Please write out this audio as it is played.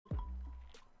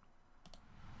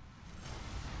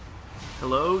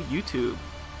Hello YouTube,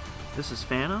 this is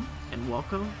Phantom and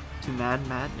welcome to Madden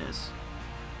Madness.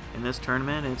 In this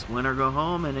tournament it's win or go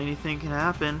home and anything can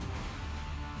happen.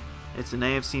 It's an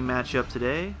AFC matchup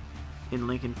today in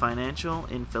Lincoln Financial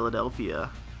in Philadelphia.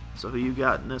 So who you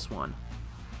got in this one?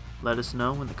 Let us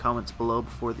know in the comments below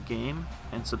before the game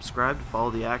and subscribe to follow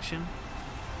the action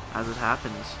as it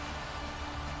happens.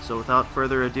 So without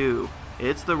further ado,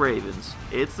 it's the Ravens,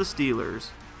 it's the Steelers,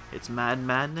 it's Madden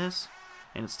Madness,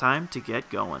 and it's time to get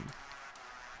going.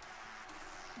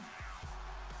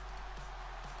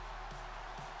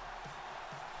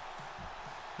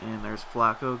 And there's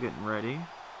Flacco getting ready.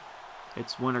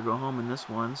 It's win or go home in this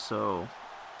one, so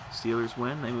Steelers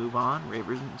win, they move on.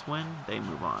 Ravens win, they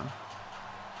move on.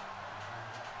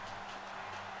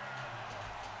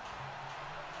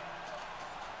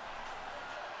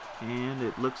 And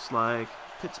it looks like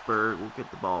Pittsburgh will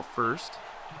get the ball first,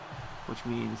 which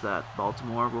means that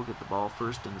Baltimore will get the ball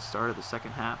first in the start of the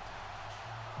second half.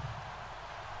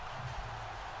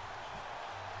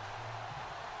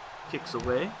 Kicks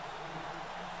away.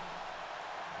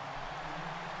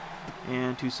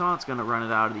 And Toussaint's going to run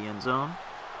it out of the end zone.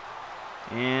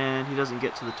 And he doesn't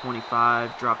get to the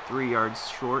 25, dropped 3 yards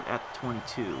short at the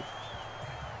 22.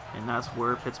 And that's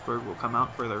where Pittsburgh will come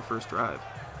out for their first drive.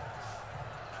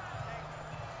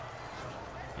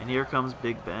 And here comes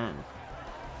Big Ben.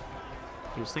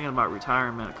 He was thinking about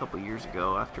retirement a couple years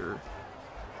ago after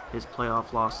his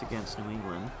playoff loss against New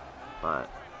England, but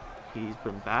he's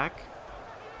been back,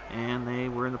 and they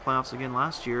were in the playoffs again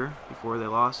last year before they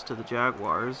lost to the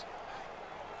Jaguars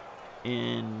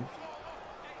in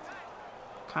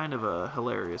kind of a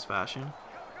hilarious fashion,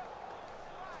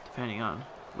 depending on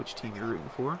which team you're rooting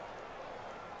for.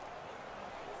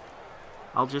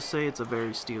 I'll just say it's a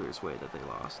very Steelers way that they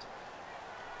lost.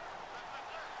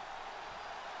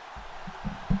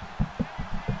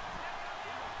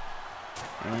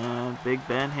 And Big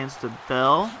Ben hands to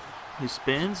Bell, who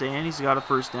spins, and he's got a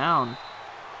first down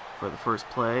for the first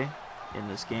play in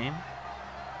this game.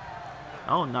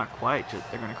 Oh, not quite.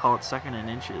 They're going to call it 2nd and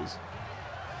inches,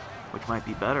 which might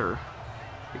be better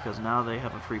because now they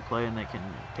have a free play and they can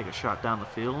take a shot down the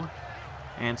field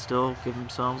and still give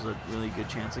themselves a really good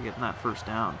chance of getting that first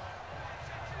down.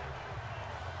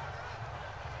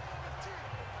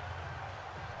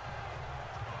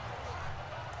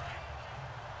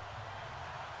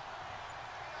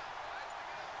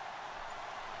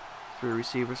 Three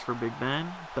receivers for Big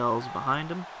Ben. Bell's behind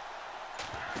him.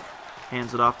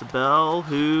 Hands it off to Bell,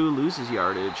 who loses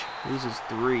yardage. Loses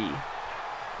 3.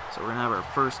 So we're going to have our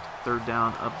first third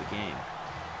down of the game.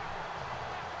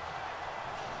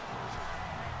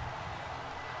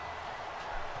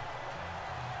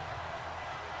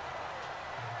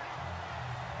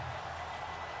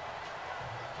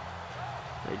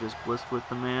 They just blitzed with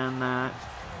the man that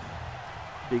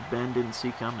Big Ben didn't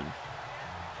see coming.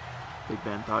 Big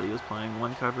Ben thought he was playing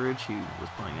one coverage, he was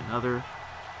playing another.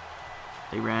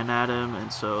 They ran at him,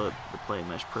 and so the play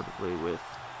meshed perfectly with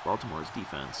Baltimore's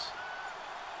defense.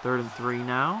 3rd and 3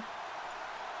 now.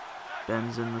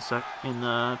 Ben's in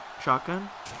the shotgun.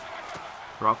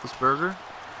 Roethlisberger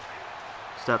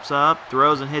steps up,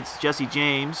 throws and hits Jesse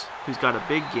James, who's got a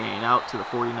big gain out to the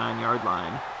 49-yard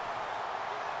line.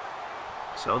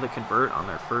 So they convert on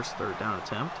their first third down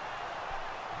attempt.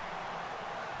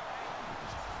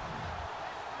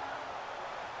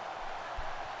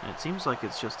 And it seems like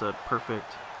it's just a perfectly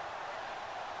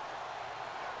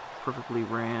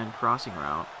ran crossing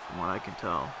route from what I can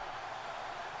tell.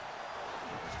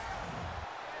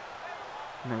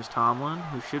 And there's Tomlin,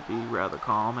 who should be rather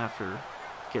calm after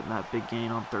getting that big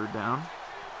gain on third down.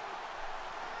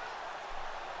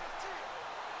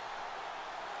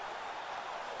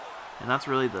 And that's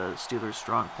really the Steelers'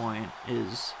 strong point,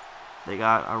 is they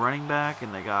got a running back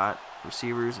and they got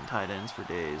receivers and tight ends for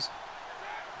days.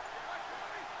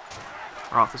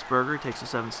 Roethlisberger takes a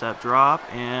 7-step drop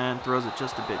and throws it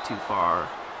just a bit too far.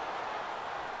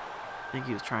 I think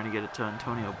he was trying to get it to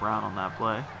Antonio Brown on that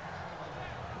play.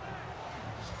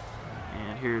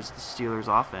 And here's the Steelers'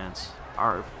 offense,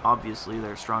 obviously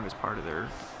their strongest part of their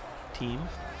team.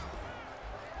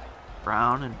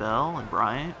 Brown and Bell and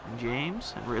Bryant and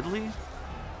James and Ridley.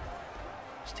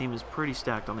 This team is pretty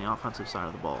stacked on the offensive side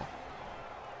of the ball.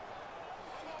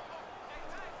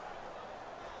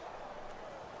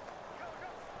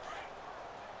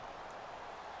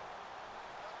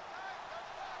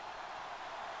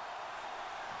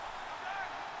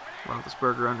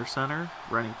 Roethlisberger under center,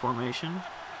 running formation.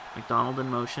 McDonald in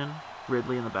motion,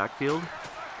 Ridley in the backfield.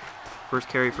 First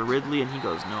carry for Ridley, and he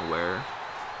goes nowhere.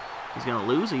 He's going to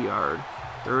lose a yard.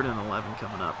 3rd and 11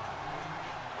 coming up.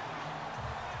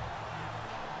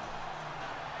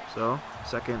 So,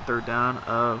 second and third down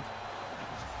of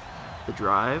the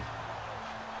drive.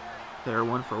 They're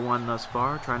 1 for 1 thus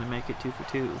far, trying to make it 2 for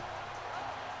 2.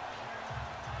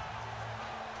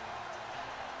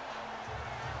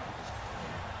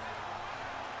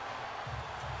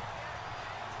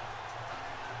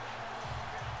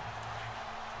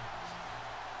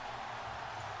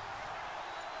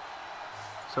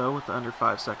 So, with under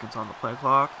 5 seconds on the play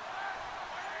clock,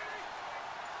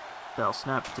 they'll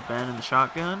snap it to Ben in the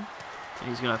shotgun, and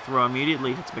he's going to throw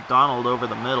immediately. Hits McDonald over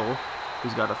the middle,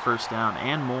 who's got a first down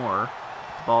and more.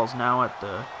 The ball's now at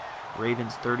the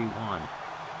Ravens 31.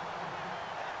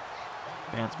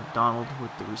 Vance McDonald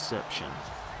with the reception.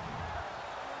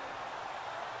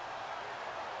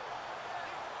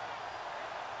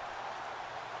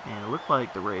 And it looked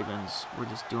like the Ravens were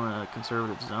just doing a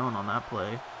conservative zone on that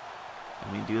play.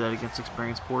 And we do that against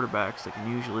experienced quarterbacks that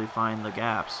can usually find the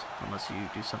gaps, unless you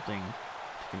do something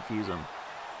to confuse them.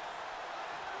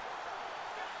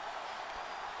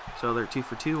 So they're 2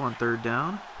 for 2 on third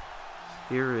down.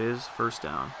 Here is first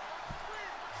down.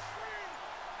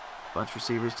 Bunch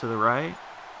receivers to the right.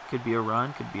 Could be a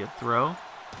run, could be a throw.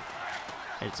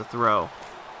 It's a throw.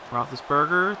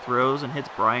 Roethlisberger throws and hits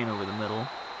Bryant over the middle.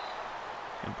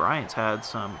 And Bryant's had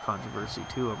some controversy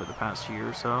too over the past year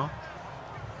or so.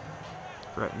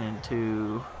 Threatening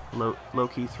to,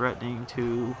 low-key threatening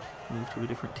to move to a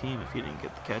different team if he didn't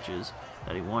get the catches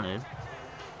that he wanted.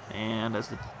 And as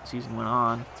the season went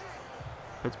on,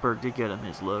 Pittsburgh did get him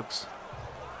his looks.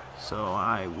 So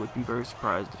I would be very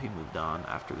surprised if he moved on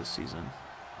after this season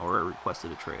or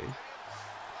requested a trade.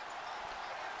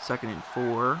 2nd and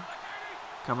 4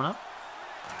 coming up.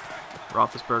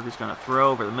 Roethlisberger's going to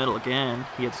throw over the middle again.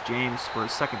 He hits James for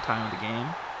his 2nd time of the game.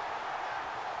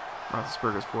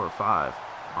 Roethlisberger's 4 or 5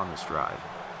 on this drive.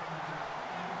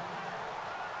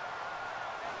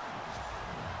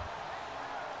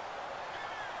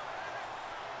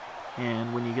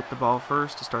 And when you get the ball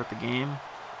first to start the game,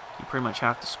 you pretty much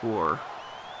have to score.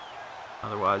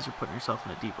 Otherwise, you're putting yourself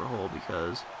in a deeper hole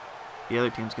because the other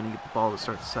team's going to get the ball to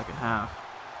start the second half.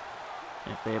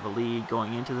 And if they have a lead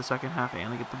going into the second half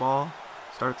and they get the ball,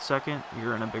 start the second,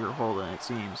 you're in a bigger hole than it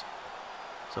seems.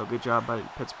 So good job by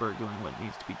Pittsburgh doing what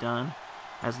needs to be done,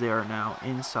 as they are now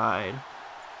inside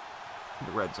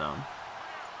the red zone.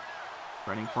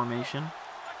 Running formation.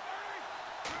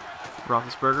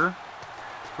 Roethlisberger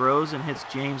throws and hits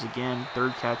James again,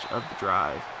 3rd catch of the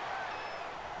drive.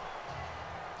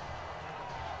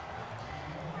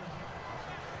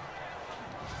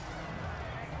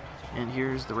 And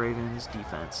here's the Ravens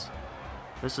defense.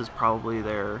 This is probably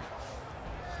their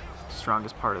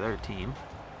strongest part of their team.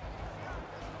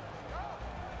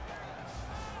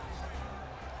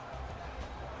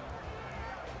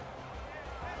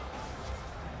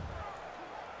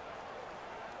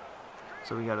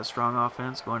 So we got a strong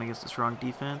offense going against a strong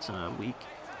defense and a weak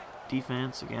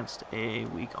defense against a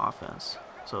weak offense.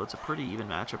 So it's a pretty even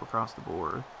matchup across the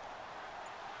board.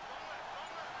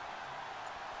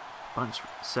 Bunch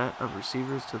set of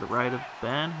receivers to the right of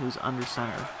Ben, who's under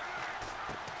center.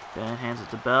 Ben hands it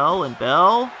to Bell, and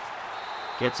Bell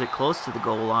gets it close to the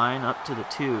goal line, up to the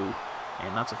 2.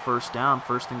 And that's a first down,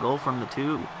 1st and goal from the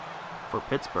 2 for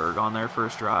Pittsburgh on their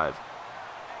first drive.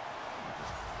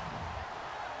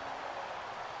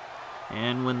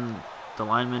 And when the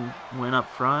lineman went up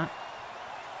front,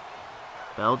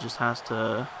 Bell just has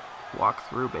to walk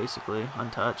through, basically,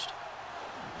 untouched.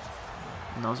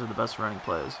 And those are the best running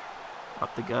plays.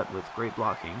 Up the gut with great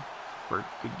blocking for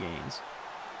good gains.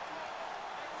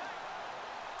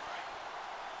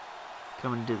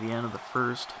 Coming to the end of the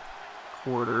first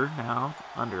quarter now,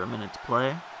 under a minute to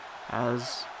play,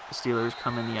 as the Steelers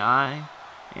come in the eye,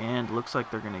 and looks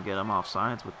like they're going to get them off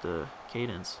sides with the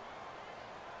cadence.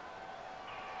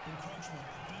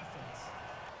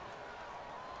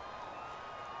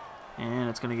 And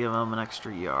it's going to give them an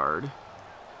extra yard,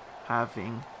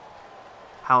 dividing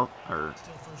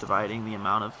the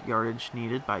amount of yardage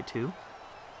needed by 2.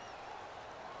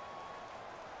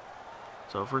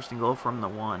 So 1st and goal from the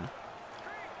 1.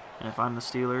 And if I'm the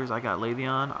Steelers, I got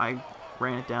Le'Veon. I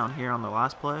ran it down here on the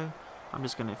last play. I'm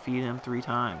just going to feed him 3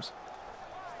 times.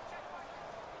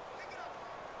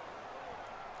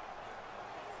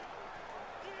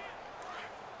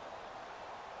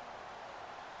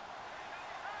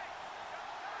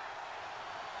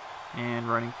 And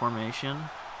running formation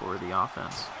for the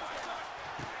offense.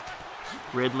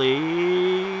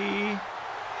 Ridley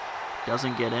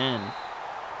doesn't get in.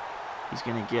 He's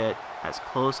going to get as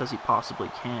close as he possibly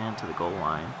can to the goal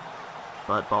line.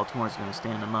 But Baltimore's going to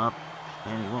stand him up,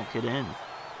 and he won't get in.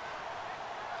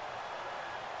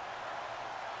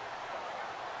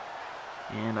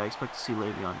 And I expect to see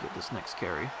Le'Veon get this next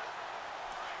carry.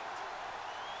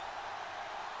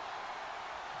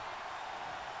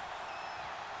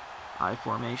 I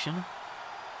formation.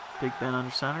 Big Ben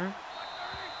under center.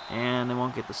 And they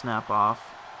won't get the snap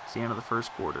off. It's the end of the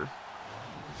first quarter.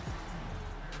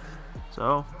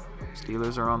 So,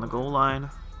 Steelers are on the goal line.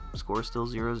 Score still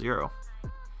 0-0.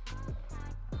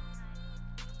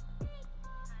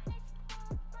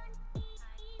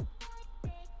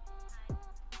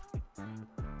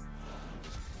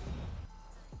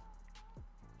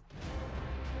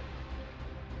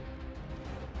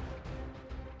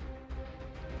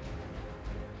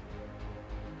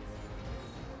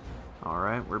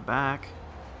 Alright, we're back.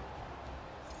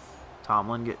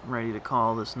 Tomlin getting ready to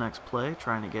call this next play,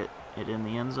 trying to get it in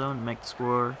the end zone and make the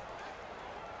score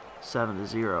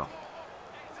 7-0.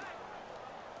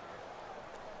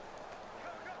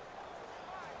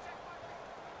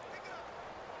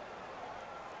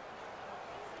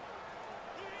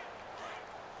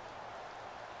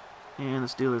 And the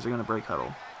Steelers are going to break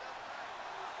huddle.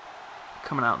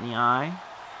 Coming out in the I,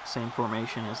 same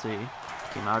formation as they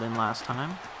came out in last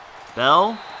time.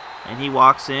 Bell, and he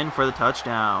walks in for the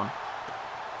touchdown.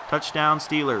 Touchdown,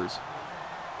 Steelers.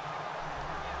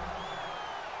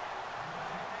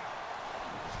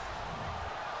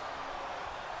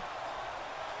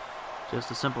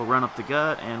 Just a simple run up the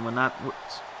gut, and when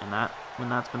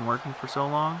that's been working for so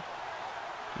long,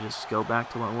 you just go back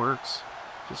to what works.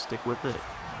 Just stick with it.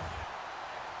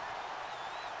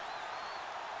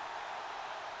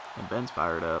 And Ben's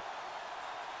fired up.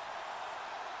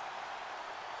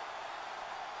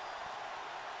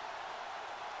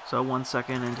 So 1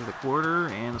 second into the quarter,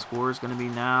 and the score is going to be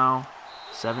now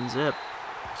 7-0.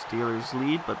 Steelers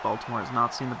lead, but Baltimore has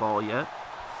not seen the ball yet.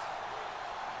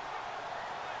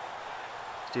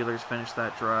 Steelers finished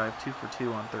that drive 2 for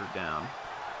 2 on third down.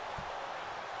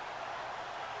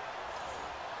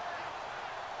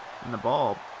 And the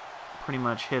ball pretty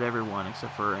much hit everyone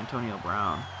except for Antonio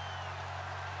Brown.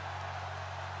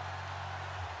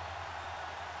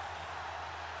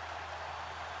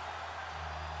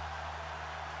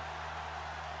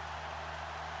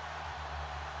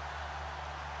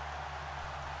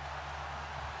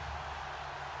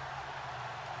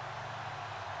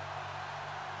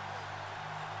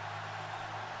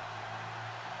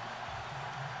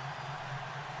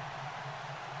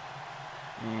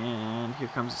 And here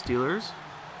comes the Steelers,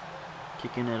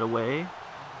 kicking it away.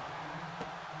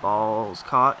 Ball's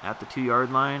caught at the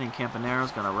 2-yard line, and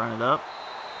Campanero's going to run it up,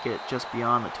 get just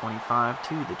beyond the 25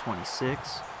 to the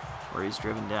 26, where he's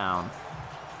driven down.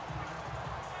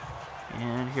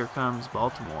 And here comes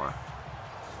Baltimore,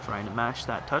 trying to match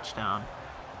that touchdown.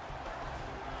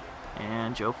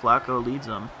 And Joe Flacco leads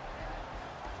them.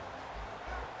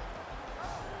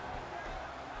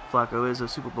 Flacco is a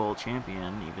Super Bowl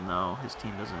champion, even though his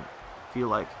team doesn't feel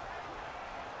like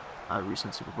a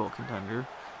recent Super Bowl contender.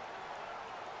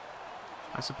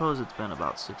 I suppose it's been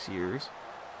about 6 years.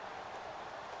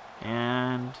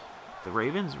 And the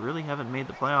Ravens really haven't made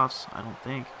the playoffs, I don't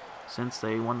think, since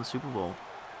they won the Super Bowl.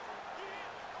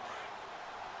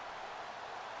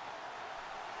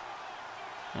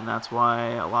 And that's why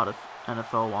a lot of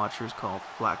NFL watchers call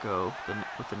Flacco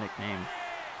with the nickname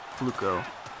Fluco.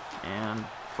 And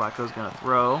Flacco's going to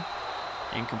throw.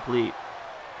 Incomplete.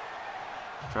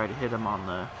 Try to hit him on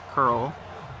the curl,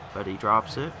 but he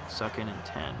drops it. 2nd and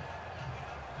 10.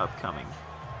 Upcoming.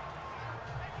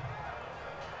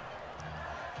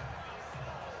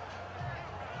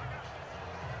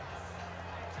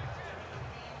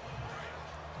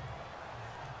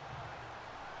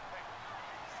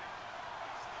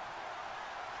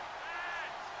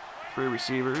 Three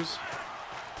receivers.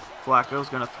 Flacco's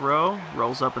going to throw,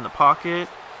 rolls up in the pocket,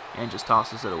 and just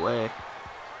tosses it away.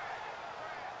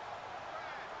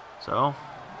 So,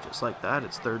 just like that,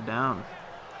 it's 3rd down.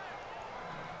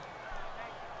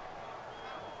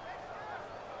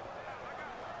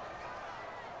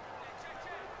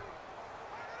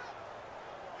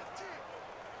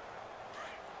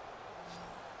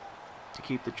 To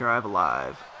keep the drive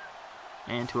alive,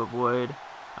 and to avoid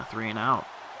a 3-and-out.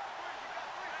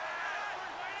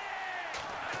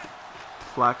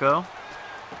 Flacco,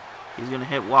 he's going to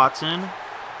hit Watson,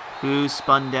 who's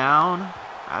spun down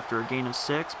after a gain of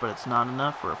 6, but it's not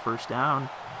enough for a 1st down.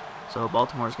 So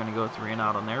Baltimore's going to go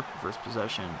 3-and-out on their first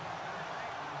possession.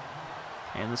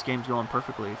 And this game's going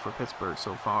perfectly for Pittsburgh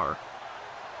so far.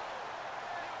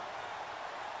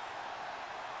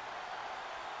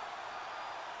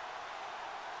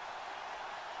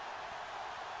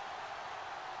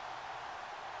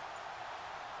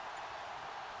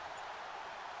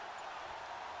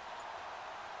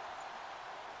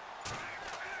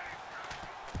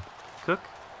 Cook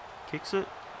kicks it.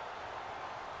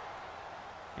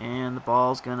 And the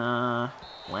ball's going to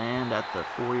land at the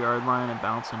 4-yard line and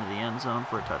bounce into the end zone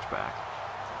for a touchback.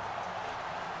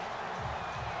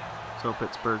 So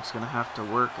Pittsburgh's going to have to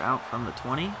work out from the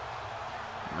 20. And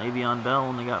Le'Veon Bell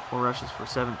only got 4 rushes for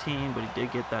 17, but he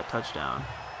did get that touchdown.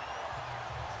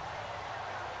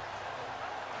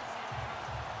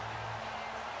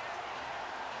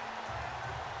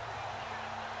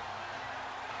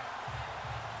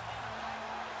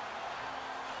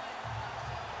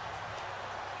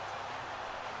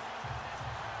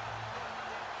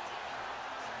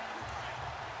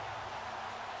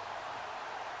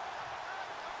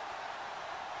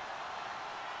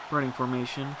 Running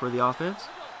formation for the offense.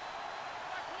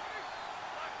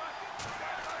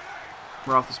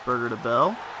 Roethlisberger to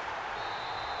Bell.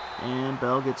 And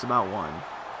Bell gets about 1.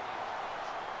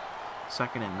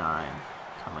 2nd and 9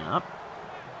 coming up.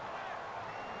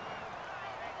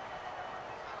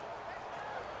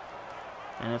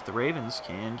 And if the Ravens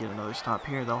can get another stop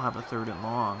here, they'll have a 3rd and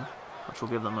long, which will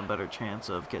give them a better chance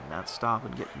of getting that stop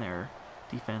and getting their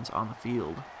defense on the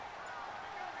field.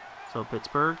 So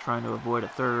Pittsburgh, trying to avoid a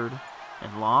 3rd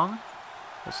and long,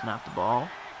 will snap the ball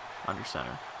under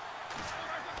center.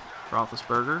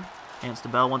 Roethlisberger hands to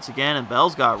Bell once again, and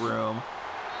Bell's got room.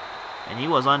 And he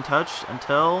was untouched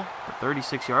until the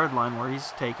 36-yard line where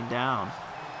he's taken down.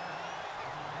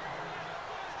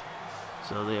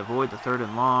 So they avoid the 3rd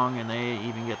and long, and they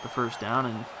even get the 1st down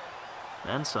and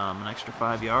then some, an extra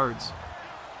 5 yards.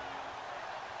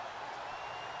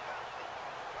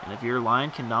 And if your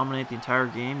line can dominate the entire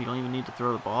game, you don't even need to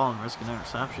throw the ball and risk an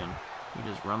interception. You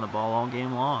just run the ball all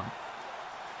game long.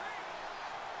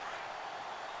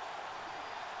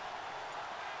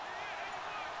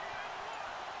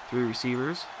 Three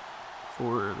receivers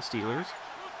for the Steelers.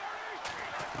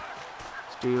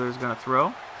 Steelers going to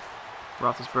throw.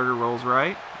 Roethlisberger rolls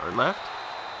right or left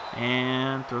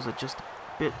and throws it just a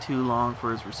bit too long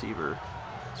for his receiver.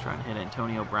 He's trying to hit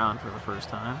Antonio Brown for the first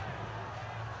time.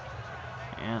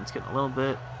 And it's getting a little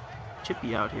bit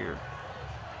chippy out here.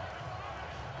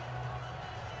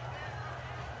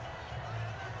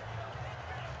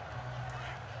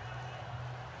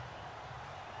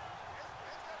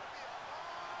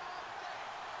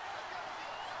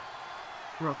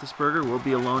 Roethlisberger will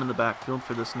be alone in the backfield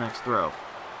for this next throw.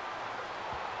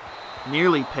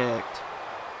 Nearly picked.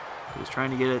 He was trying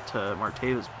to get it to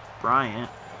Martavis Bryant.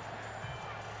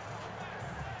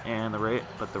 And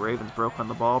but the Ravens broke on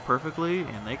the ball perfectly,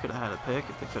 and they could have had a pick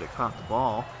if they could have caught the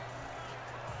ball.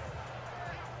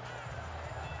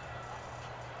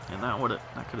 And that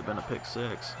could have been a pick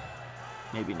 6.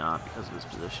 Maybe not because of his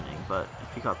positioning, but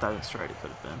if he caught that in stride, it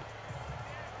could have been.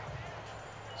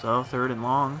 So 3rd and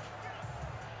long.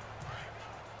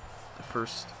 The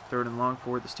first 3rd and long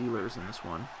for the Steelers in this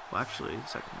one. Well, actually, the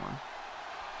second one.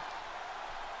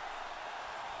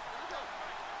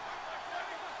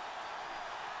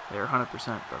 They're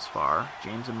 100% thus far.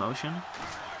 James in motion.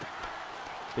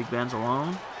 Big Ben's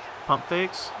alone. Pump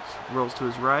fakes. Rolls to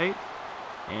his right.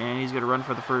 And he's going to run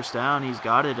for the 1st down. He's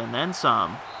got it and then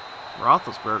some.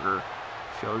 Roethlisberger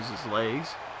shows his legs.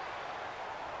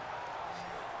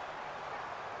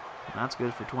 And that's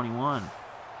good for 21.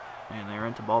 And they're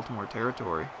into Baltimore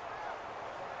territory.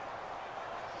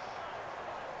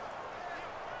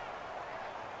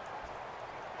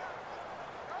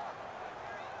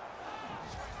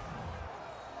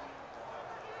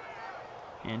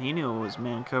 And he knew it was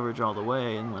man coverage all the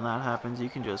way, and when that happens, you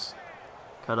can just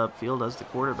cut up field as the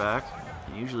quarterback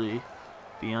and usually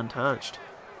be untouched.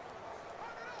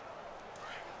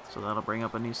 So that'll bring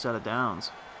up a new set of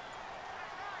downs.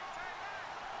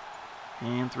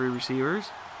 And 3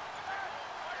 receivers.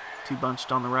 2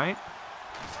 bunched on the right.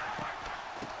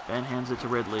 Ben hands it to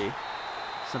Ridley.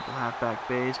 Simple halfback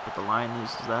base, but the line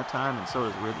loses that time, and so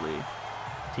does Ridley.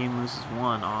 Team loses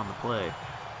 1 on the play.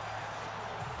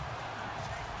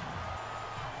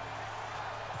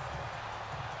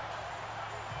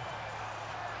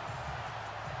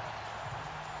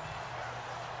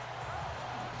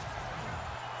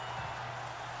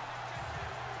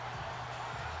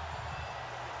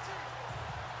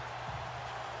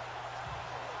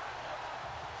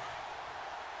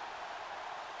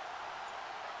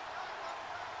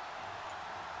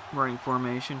 Running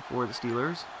formation for the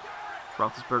Steelers.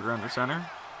 Roethlisberger under center.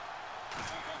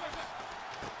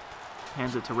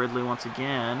 Hands it to Ridley once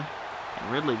again.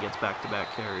 And Ridley gets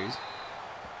back-to-back carries.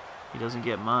 He doesn't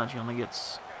get much. He only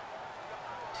gets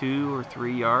 2 or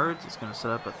 3 yards. It's going to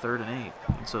set up a 3rd and 8.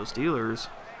 And so Steelers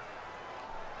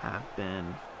have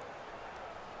been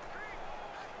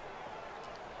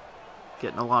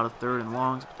getting a lot of 3rd and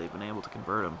longs, but they've been able to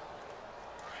convert them.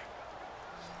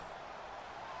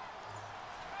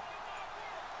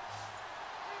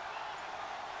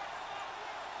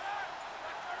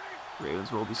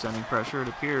 Ravens will be sending pressure, it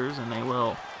appears, and they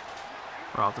will.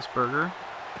 Roethlisberger.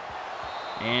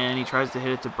 And he tries to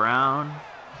hit it to Brown.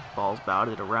 Ball's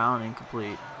batted around,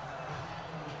 incomplete.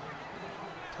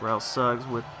 Terrell Suggs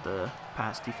with the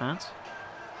pass defense.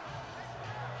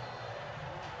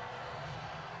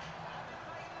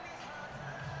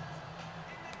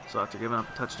 So after giving up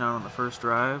a touchdown on the first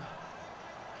drive,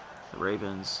 the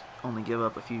Ravens only give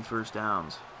up a few first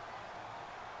downs.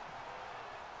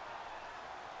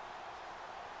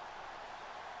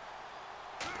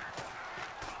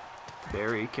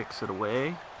 Barry kicks it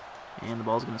away, and the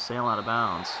ball's going to sail out of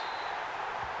bounds.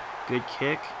 Good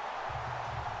kick,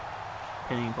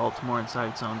 pinning Baltimore inside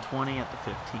its own 20 at the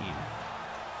 15.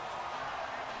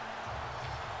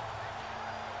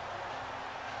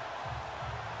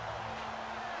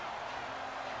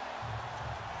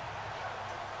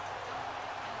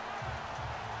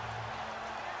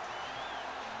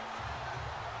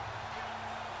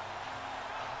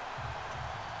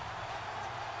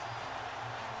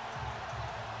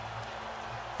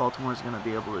 Baltimore's going to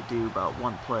be able to do about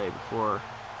one play before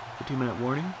the 2-minute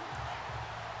warning,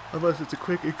 unless it's a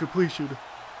quick incompletion.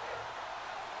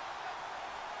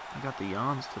 I got the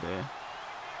yawns today.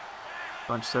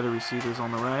 Bunch set of receivers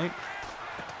on the right.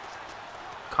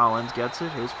 Collins gets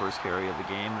it, his first carry of the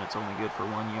game, and it's only good for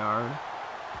 1 yard.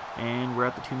 And we're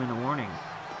at the 2-minute warning.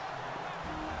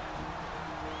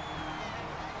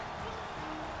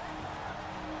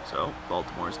 So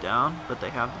Baltimore's down, but they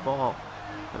have the ball.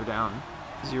 They're down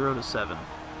 0-7.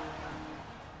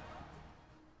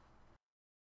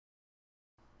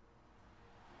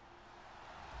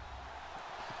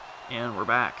 And we're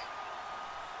back.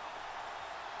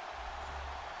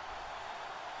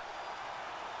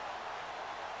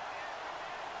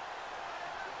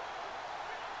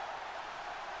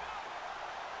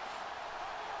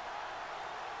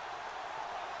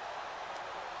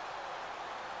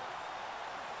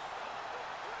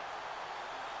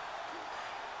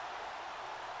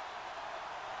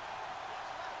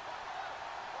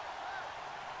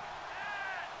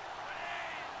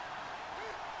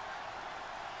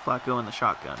 Flacco in the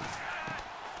shotgun.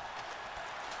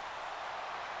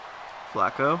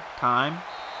 Flacco, time,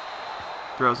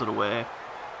 throws it away.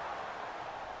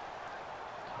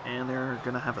 And they're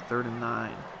going to have a 3rd and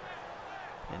 9.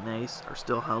 And they are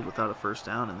still held without a first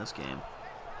down in this game.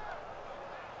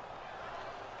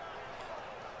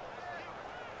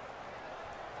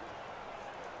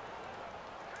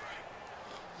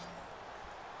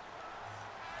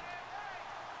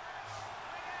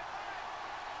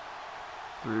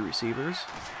 Three receivers.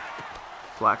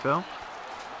 Flacco.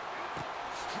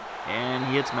 And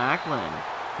he hits Macklin,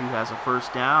 who has a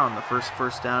first down, the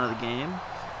first down of the game.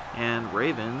 And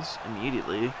Ravens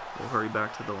immediately will hurry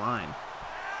back to the line.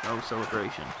 No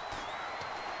celebration.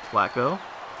 Flacco.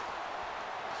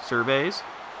 Surveys.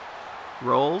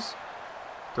 Rolls.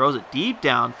 Throws it deep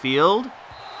downfield.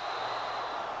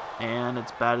 And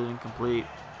it's batted incomplete.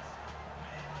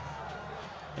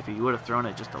 If he would have thrown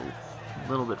it just a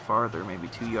little bit farther, maybe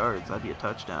 2 yards, that'd be a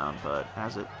touchdown, but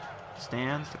as it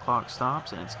stands, the clock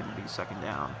stops and it's going to be 2nd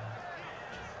down.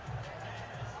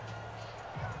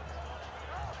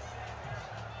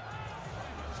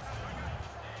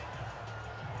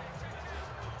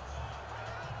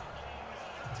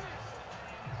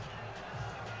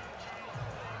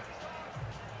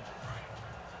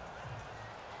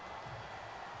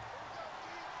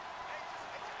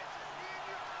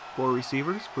 Four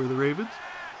receivers for the Ravens.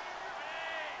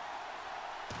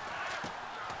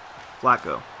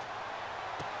 Flacco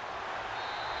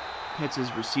hits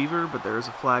his receiver, but there is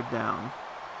a flag down.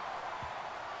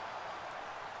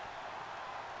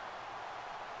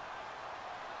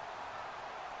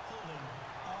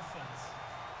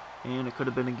 And it could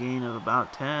have been a gain of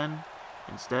about 10.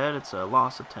 Instead, it's a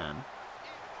loss of 10.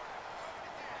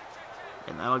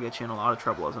 And that'll get you in a lot of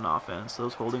trouble as an offense.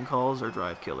 Those holding calls are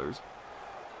drive killers.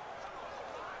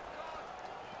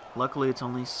 Luckily, it's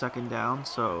only 2nd down,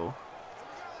 so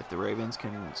if the Ravens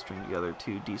can string together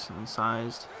 2 decently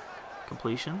sized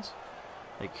completions,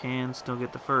 they can still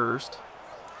get the first,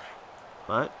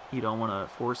 but you don't want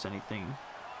to force anything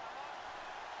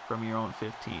from your own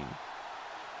 15.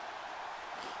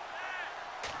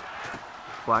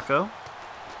 Flacco,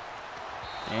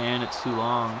 and it's too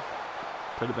long.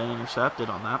 Could have been intercepted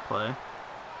on that play.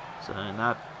 So and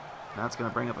that's going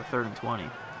to bring up a 3rd and 20.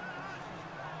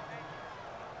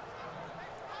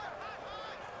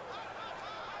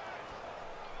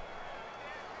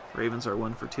 Ravens are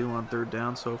 1 for 2 on 3rd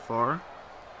down so far.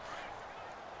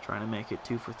 Trying to make it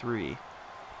 2 for 3.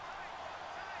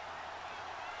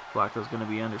 Flacco's going to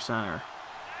be under center.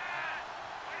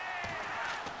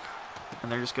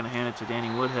 And they're just going to hand it to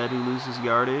Danny Woodhead, who loses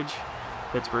yardage.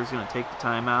 Pittsburgh's going to take the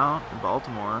timeout, and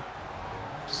Baltimore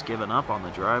just giving up on the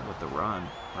drive with the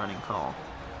running call.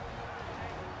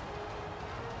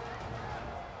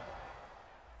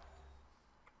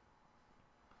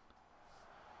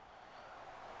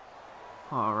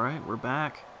 All right, we're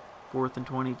back. 4th and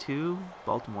 22.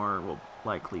 Baltimore will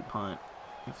likely punt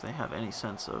if they have any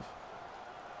sense of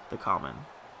the common.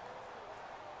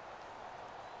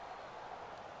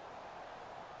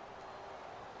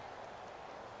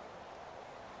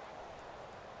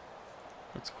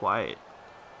 It's quiet.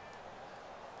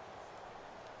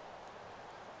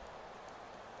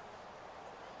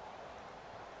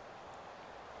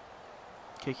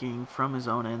 Kicking from his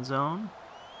own end zone.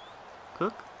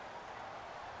 Cook.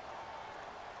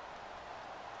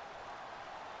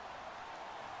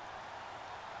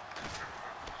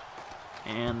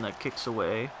 And the kick's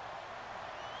away.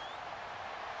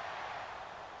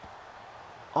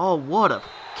 Oh, what a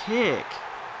kick.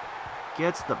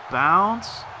 Gets the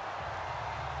bounce.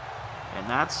 And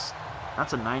that's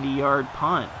a 90-yard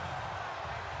punt.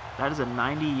 That is a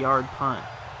 90-yard punt.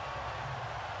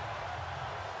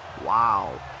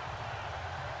 Wow.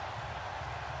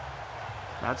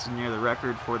 That's near the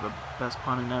record for the best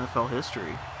punt in NFL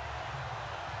history.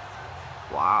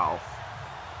 Wow.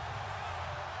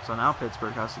 So now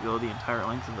Pittsburgh has to go the entire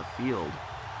length of the field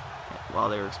while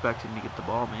they're expecting to get the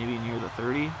ball maybe near the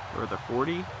 30 or the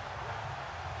 40.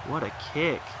 What a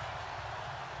kick.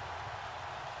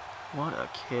 What a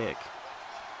kick.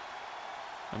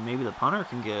 And maybe the punter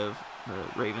can give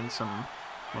the Ravens some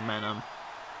momentum.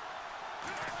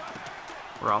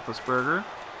 Roethlisberger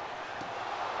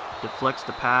deflects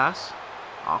the pass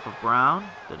off of Brown.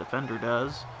 The defender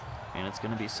does. And it's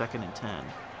going to be 2nd and 10.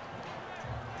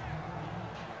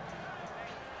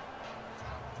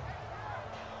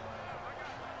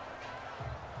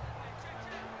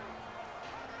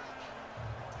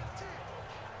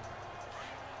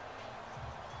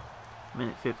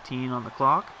 Minute 15 on the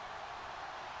clock.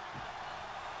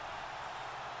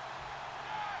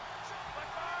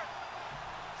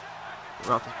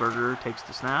 Roethlisberger takes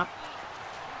the snap.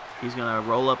 He's going to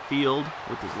roll up field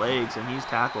with his legs, and he's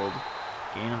tackled.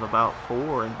 Gain of about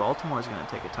 4, and Baltimore's going to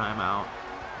take a timeout.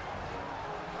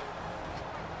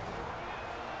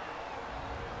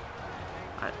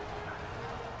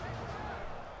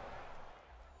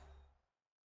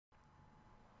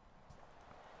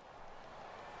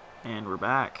 And we're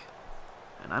back.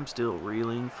 And I'm still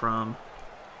reeling from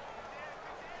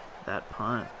that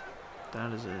punt.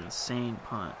 That is an insane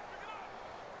punt.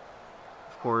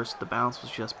 Of course, the bounce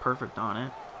was just perfect on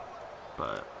it,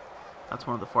 but that's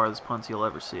one of the farthest punts you'll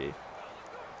ever see.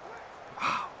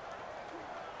 Wow.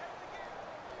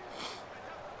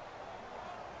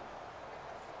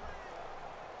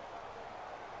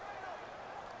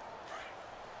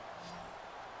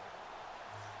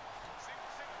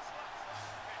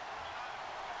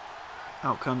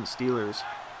 Out come the Steelers.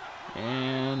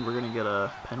 And we're going to get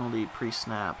a penalty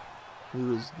pre-snap.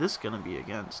 Who is this going to be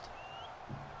against?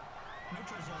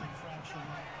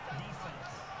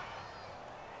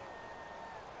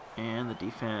 And the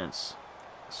defense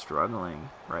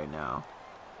struggling right now.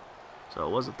 So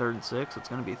it was a 3rd and 6. It's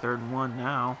going to be 3rd and 1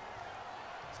 now.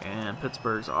 And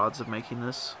Pittsburgh's odds of making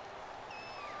this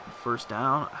first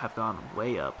down have gone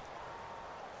way up.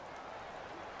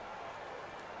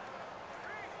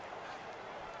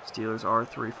 Steelers are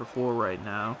 3 for 4 right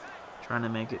now. Trying to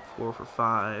make it 4 for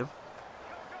 5.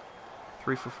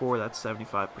 3 for 4, that's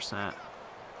 75%.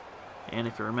 And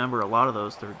if you remember, a lot of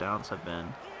those 3rd downs have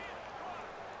been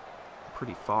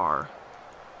pretty far.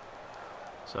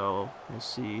 So we'll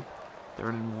see. 3rd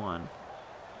and 1.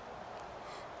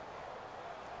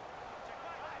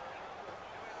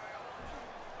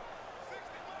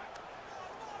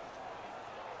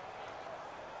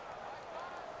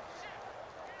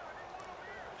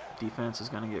 Defense is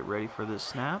going to get ready for this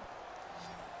snap.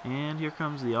 And here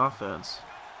comes the offense.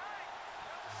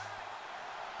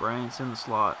 Bryant's in the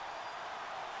slot.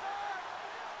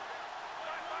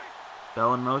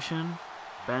 Bell in motion.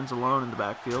 Ben's alone in the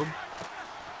backfield.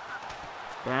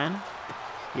 Ben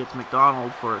gets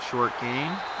McDonald for a short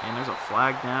gain. And there's a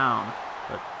flag down.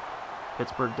 But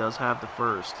Pittsburgh does have the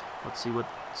first. Let's see what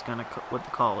the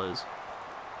call is.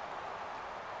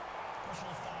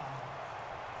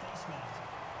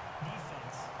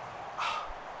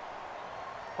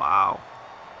 Wow.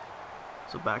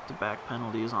 So back-to-back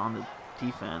penalties on the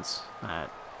defense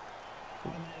that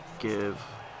will give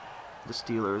the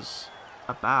Steelers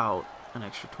about an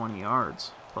extra 20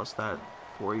 yards. Plus that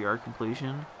 4-yard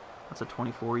completion. That's a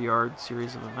 24-yard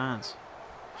series of events.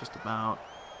 Just about.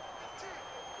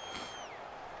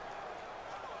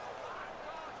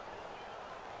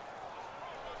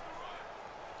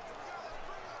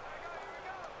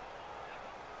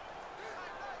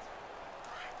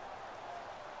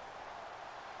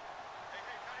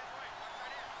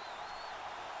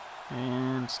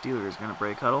 And Steelers going to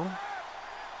break huddle.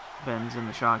 Ben's in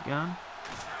the shotgun.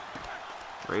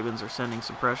 Ravens are sending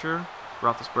some pressure.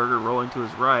 Roethlisberger rolling to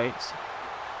his right.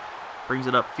 Brings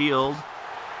it upfield.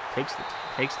 Takes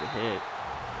the hit.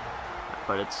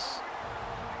 But it's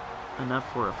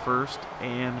enough for a first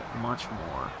and much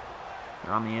more.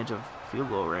 They're on the edge of field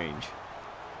goal range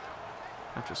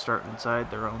after starting inside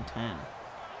their own 10.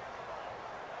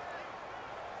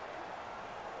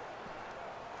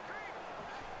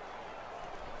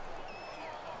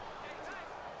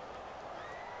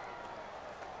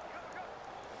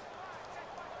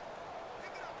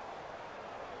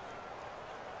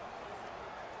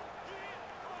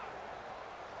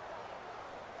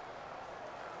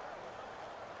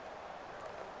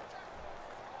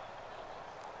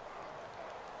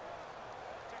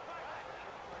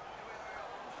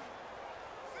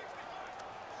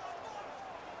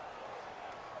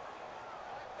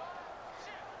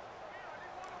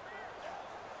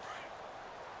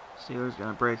 Steelers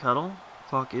going to break huddle.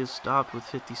 Clock is stopped with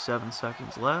 57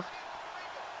 seconds left.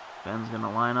 Ben's going to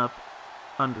line up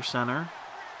under center.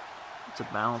 It's a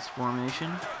balanced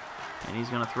formation. And he's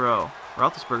going to throw.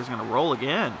 Roethlisberger's going to roll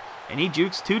again. And he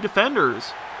jukes two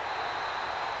defenders.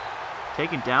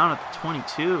 Taken down at the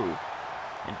 22.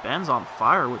 And Ben's on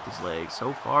fire with his legs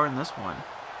so far in this one.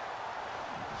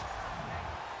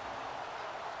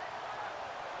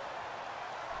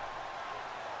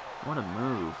 What a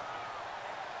move.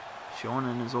 Showing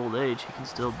in his old age, he can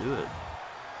still do it.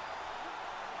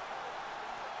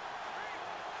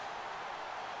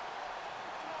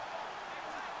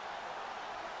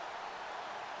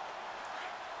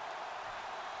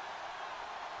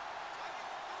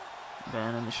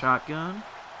 Ben in the shotgun.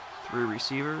 3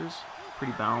 receivers.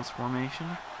 Pretty balanced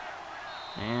formation.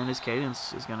 And his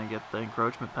cadence is going to get the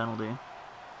encroachment penalty.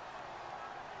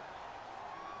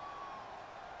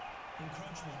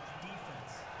 Encroachment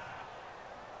defense.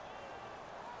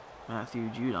 Matthew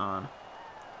Judon.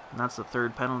 And that's the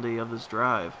 3rd penalty of this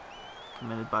drive,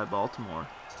 committed by Baltimore.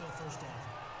 Still first down.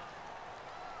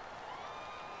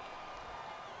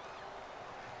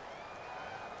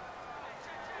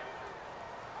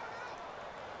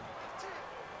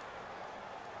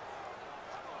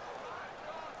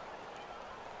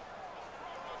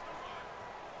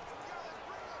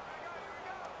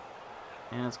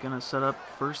 And it's going to set up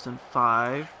 1st and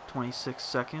 5, 26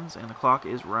 seconds, and the clock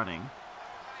is running.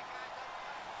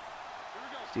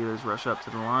 Steelers rush up to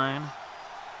the line.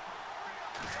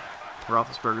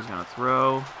 Roethlisberger's going to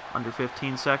throw. Under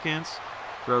 15 seconds.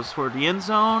 Throws toward the end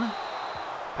zone.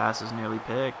 Pass is nearly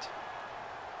picked.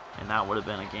 And that would have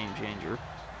been a game changer.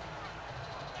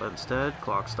 But instead,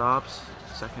 clock stops.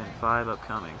 2nd and 5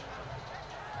 upcoming.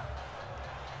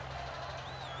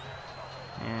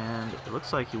 And it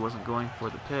looks like he wasn't going for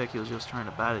the pick. He was just trying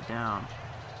to bat it down.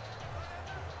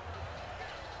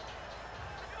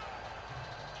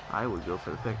 I would go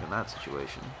for the pick in that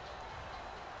situation.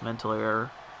 Mental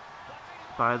error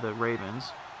by the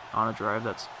Ravens on a drive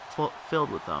that's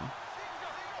filled with them.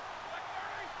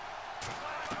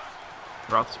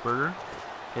 Roethlisberger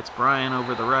hits Bryan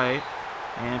over the right,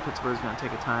 and Pittsburgh's going to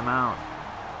take a timeout.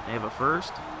 They have a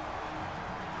first.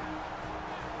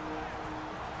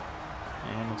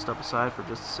 And we'll step aside for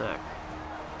just a sec.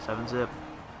 7-zip.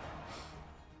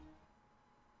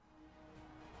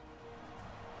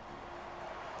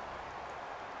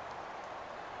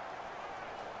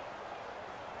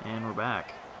 And we're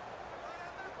back.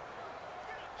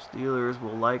 Steelers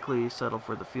will likely settle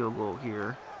for the field goal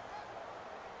here.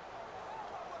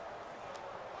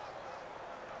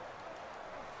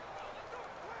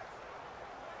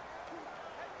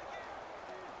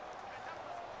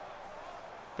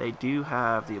 They do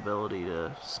have the ability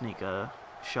to sneak a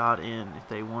shot in if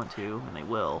they want to, and they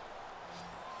will.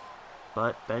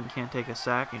 But Ben can't take a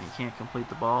sack, and he can't complete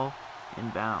the ball in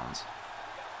bounds.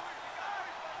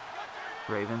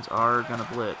 Ravens are going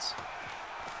to blitz.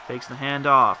 Fakes the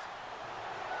handoff.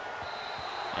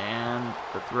 And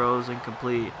the throw's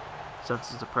incomplete.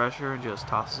 Senses the pressure and just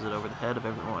tosses it over the head of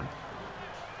everyone.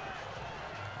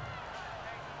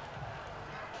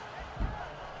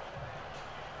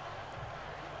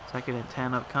 Second and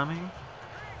 10 upcoming.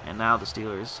 And now the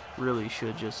Steelers really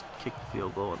should just kick the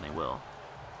field goal, and they will.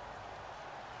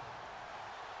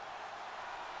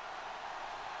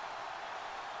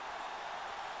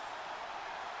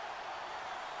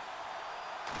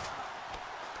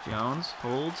 Jones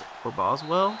holds for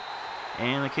Boswell,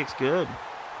 and the kick's good.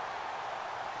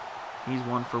 He's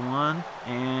 1 for 1,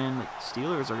 and the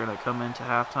Steelers are going to come into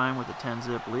halftime with a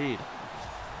 10-zip lead.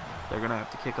 They're going to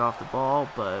have to kick off the ball,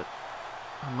 but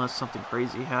unless something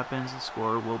crazy happens, the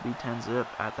score will be 10-zip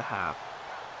at the half.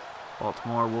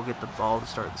 Baltimore will get the ball to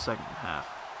start the second half.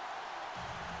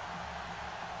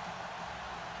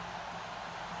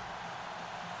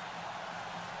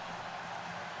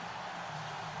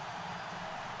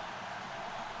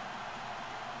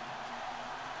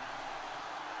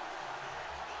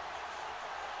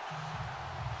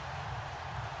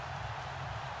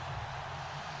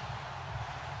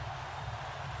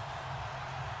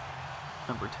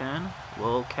 Number 10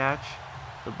 will catch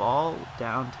the ball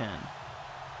down 10.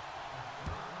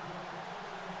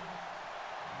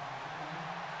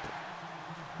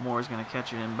 Moore's going to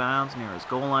catch it inbounds near his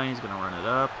goal line. He's going to run it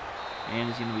up, and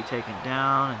he's going to be taken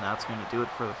down, and that's going to do it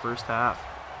for the first half.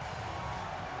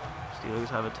 Steelers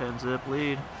have a 10-zip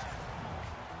lead,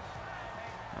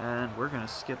 and we're going to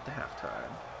skip the halftime.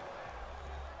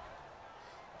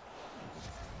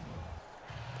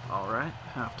 All right,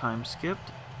 halftime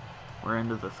skipped. We're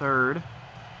into the third.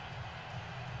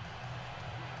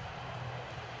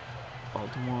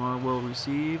 Baltimore will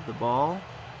receive the ball,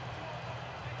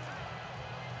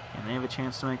 and they have a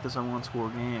chance to make this a one-score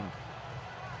game.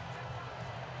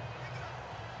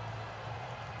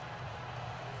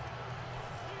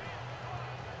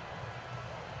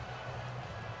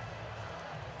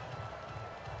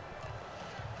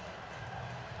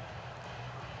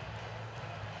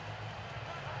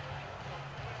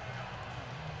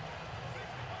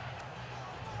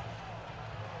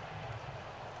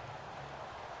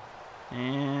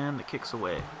 And the kick's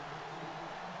away.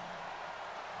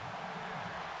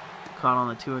 Caught on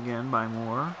the 2 again by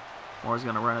Moore. Moore's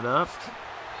going to run it up,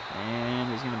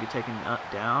 and he's going to be taken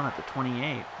down at the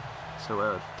 28. So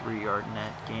a 3-yard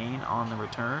net gain on the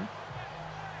return.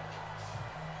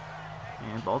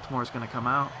 And Baltimore's going to come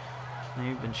out.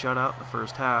 They've been shut out in the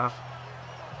first half,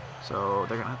 so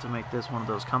they're going to have to make this one of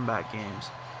those comeback games.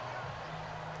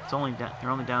 They're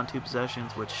only down 2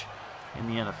 possessions, which in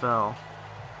the NFL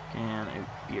can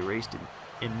be erased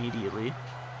immediately.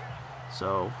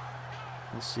 So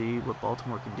we'll see what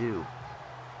Baltimore can do.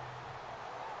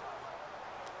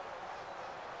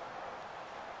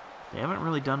 They haven't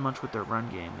really done much with their run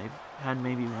game. They've had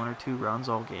maybe 1 or 2 runs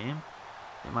all game.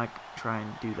 They might try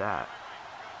and do that.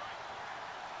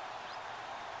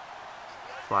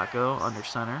 Flacco under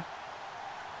center.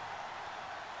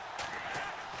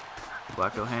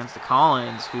 Flacco hands to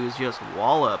Collins, who's just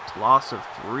walloped. Loss of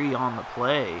 3 on the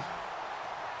play.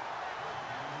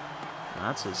 And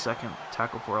that's his second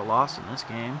tackle for a loss in this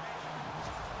game.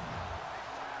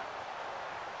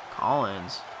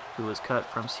 Collins, who was cut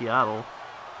from Seattle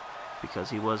because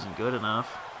he wasn't good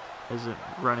enough, isn't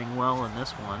running well in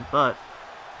this one. But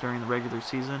during the regular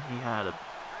season, he had a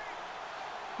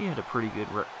pretty good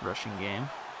rushing game.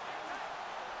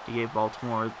 He gave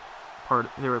Baltimore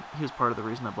he was part of the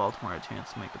reason that Baltimore had a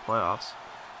chance to make the playoffs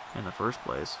in the first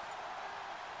place.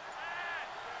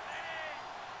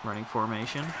 Running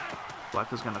formation.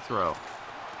 Flacco's going to throw.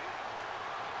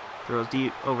 Throws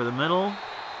deep over the middle.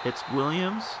 Hits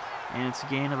Williams. And it's a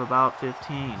gain of about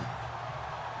 15.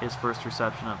 His first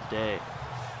reception of the day.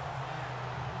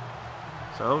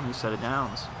 So, new set of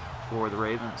downs for the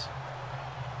Ravens.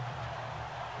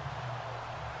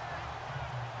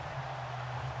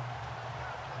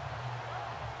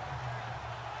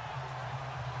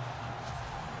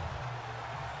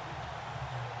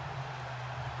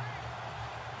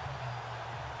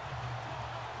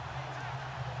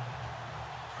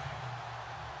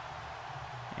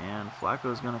 And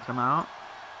Flacco's going to come out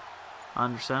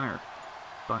under center.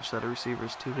 Bunch set of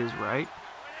receivers to his right.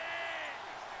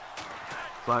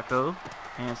 Flacco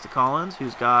hands to Collins,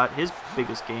 who's got his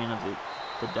biggest gain of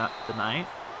the night.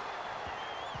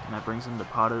 And that brings him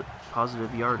to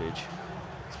positive yardage.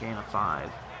 It's a gain of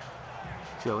 5.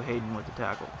 Joe Hayden with the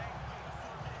tackle.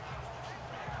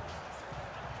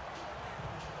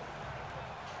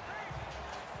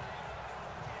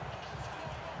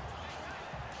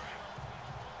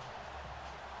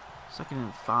 Second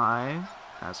and 5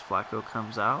 as Flacco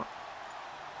comes out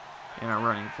in a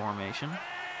running formation.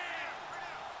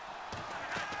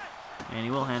 And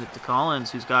he will hand it to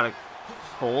Collins, who's got a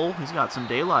hole. He's got some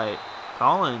daylight.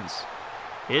 Collins,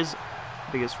 his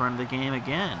biggest run of the game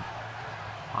again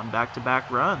on back-to-back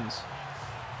runs.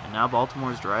 And now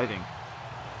Baltimore's driving.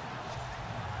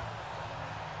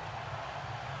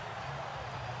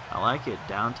 I like it.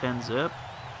 Down 10 zip.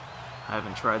 I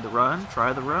haven't tried the run.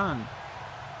 Try the run.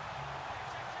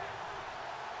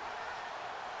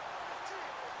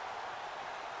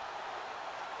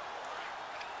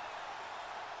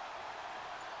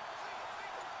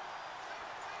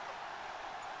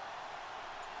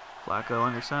 Flacco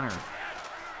under center.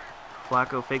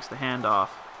 Flacco fakes the handoff.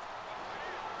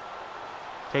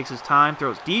 Takes his time,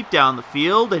 throws deep down the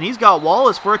field, and he's got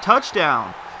Wallace for a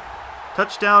touchdown.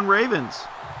 Touchdown, Ravens.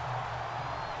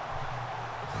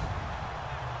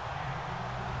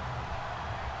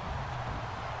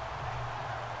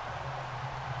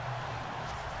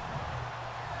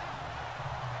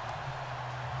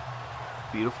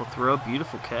 Beautiful throw,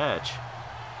 beautiful catch.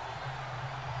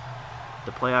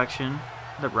 The play action,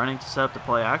 the running to set up the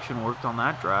play action worked on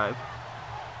that drive.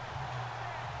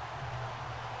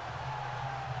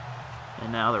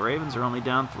 And now the Ravens are only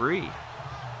down 3.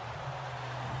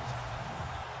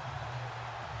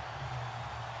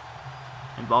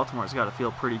 And Baltimore's got to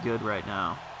feel pretty good right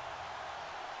now.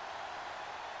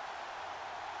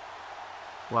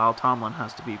 While Tomlin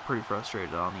has to be pretty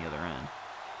frustrated on the other end.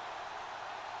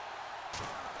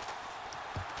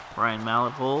 Ryan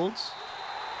Mallett holds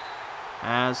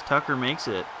as Tucker makes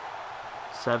it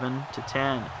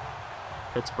 7-10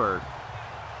 Pittsburgh.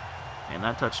 And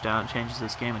that touchdown changes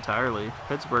this game entirely.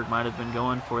 Pittsburgh might have been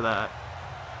going for that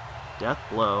death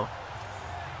blow,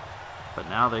 but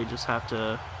now they just have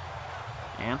to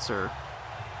answer.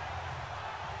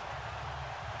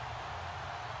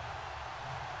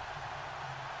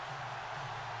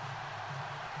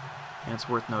 And it's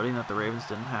worth noting that the Ravens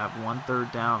didn't have 1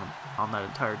 third down on that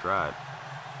entire drive.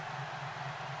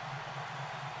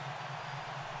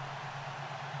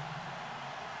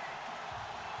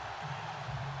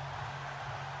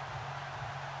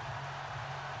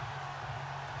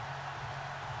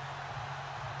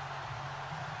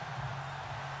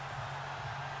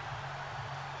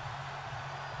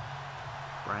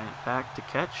 Bryant back to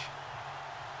catch.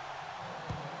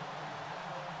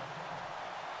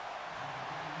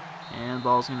 And the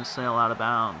ball's going to sail out of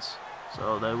bounds.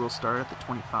 So they will start at the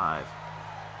 25.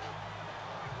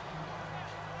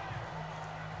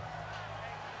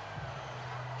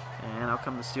 And out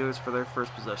come the Steelers for their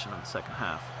first possession of the second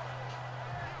half.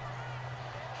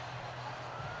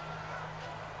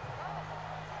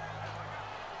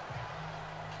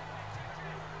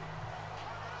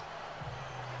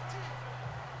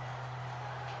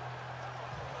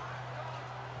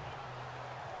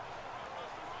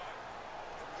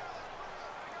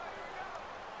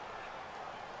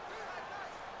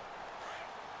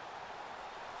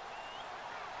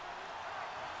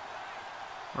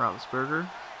 Roethlisberger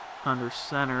under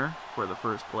center for the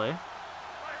first play.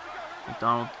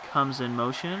 McDonald comes in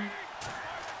motion,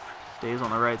 stays on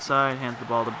the right side, hands the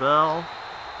ball to Bell,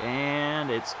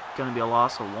 and it's going to be a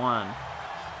loss of 1.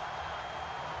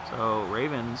 So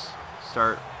Ravens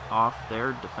start off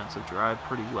their defensive drive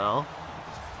pretty well.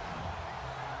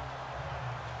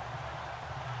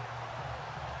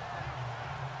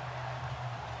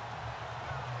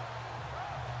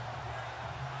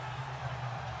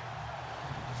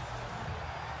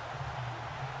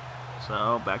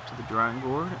 So back to the drawing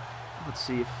board. Let's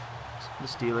see if the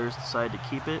Steelers decide to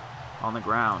keep it on the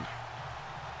ground.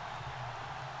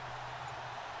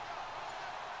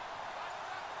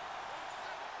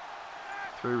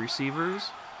 Three receivers.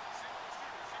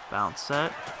 Bounce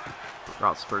set.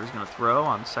 Roethlisberger's going to throw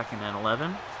on 2nd and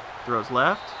 11. Throws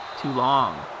left. Too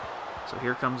long. So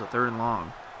here comes a 3rd and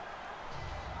long.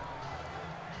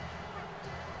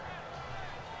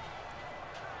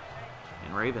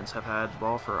 Ravens have had the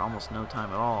ball for almost no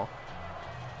time at all,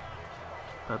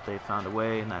 but they found a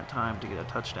way in that time to get a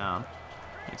touchdown.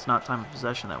 It's not time of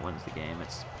possession that wins the game,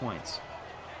 it's points.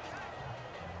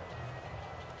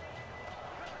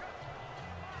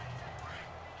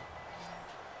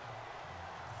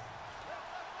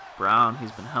 Brown,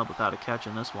 he's been held without a catch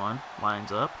in this one,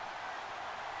 lines up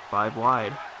 5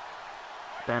 wide.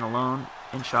 Ben alone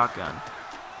in shotgun,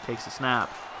 takes a snap.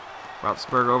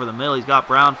 Roethlisberger over the middle. He's got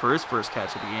Brown for his first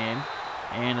catch of the game.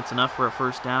 And it's enough for a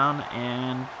first down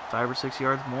and 5 or 6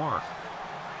 yards more.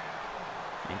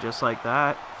 And just like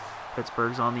that,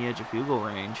 Pittsburgh's on the edge of field goal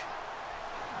range.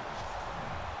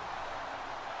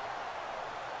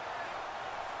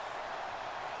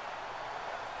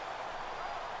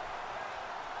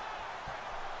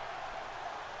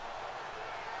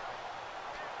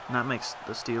 And that makes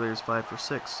the Steelers 5 for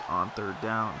 6 on 3rd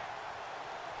down.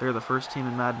 They're the first team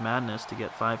in Madden Madness to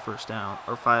get 5 first downs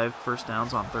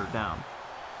on 3rd down.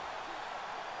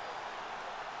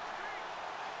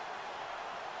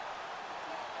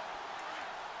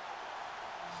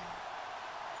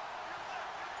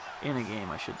 In a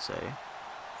game, I should say.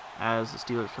 As the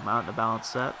Steelers come out in a balanced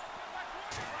set.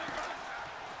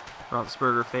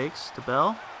 Roethlisberger fakes to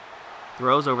Bell.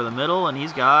 Throws over the middle, and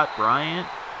he's got Bryant,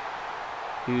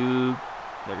 who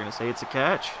they're going to say it's a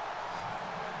catch.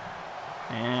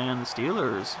 And the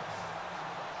Steelers,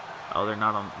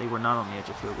 they were not on the edge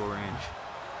of field goal range.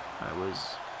 I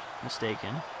was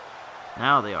mistaken.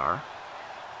 Now they are.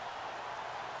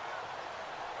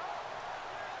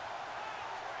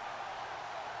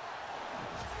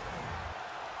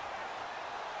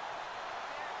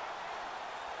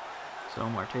 So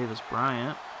Martavis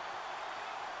Bryant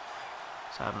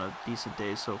is having a decent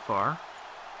day so far.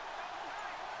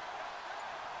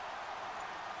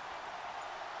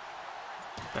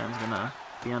 Ben's gonna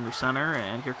be under center,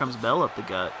 and here comes Bell up the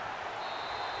gut.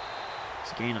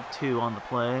 It's a gain of 2 on the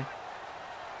play.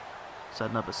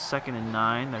 Setting up a 2nd and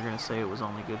 9. They're gonna say it was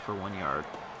only good for 1 yard.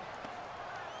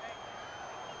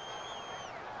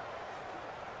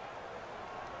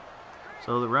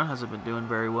 So the run hasn't been doing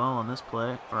very well on this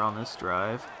play, or on this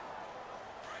drive.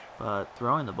 But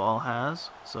throwing the ball has,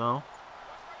 so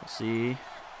we'll see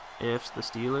if the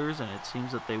Steelers, and it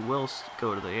seems that they will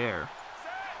go to the air.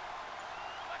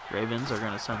 Ravens are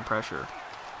going to send pressure.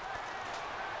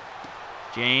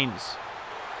 James,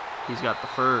 he's got the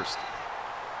first.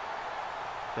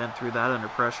 Ben threw that under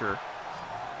pressure.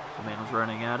 The man was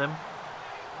running at him,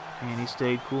 and he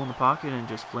stayed cool in the pocket and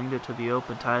just flinged it to the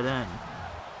open tight end.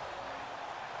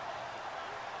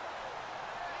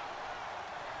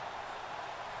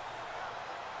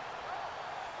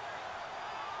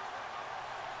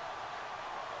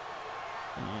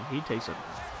 And he takes a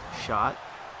shot.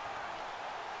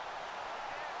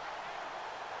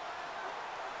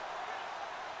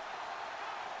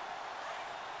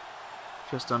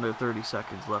 Just under 30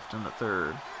 seconds left in the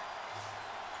third,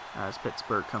 as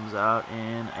Pittsburgh comes out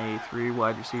in a 3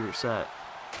 wide receiver set.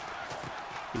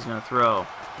 He's going to throw,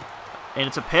 and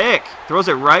it's a pick. Throws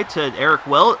it right to Eric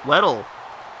Weddle.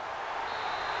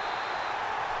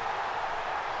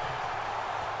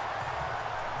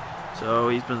 So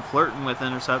he's been flirting with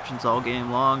interceptions all game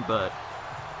long, but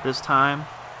this time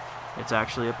it's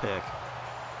actually a pick.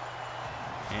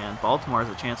 And Baltimore has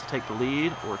a chance to take the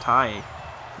lead or tie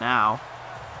now.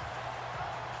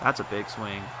 That's a big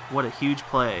swing. What a huge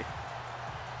play.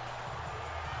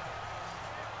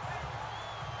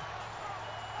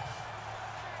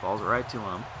 Ball's right to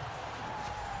him.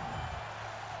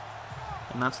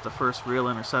 And that's the first real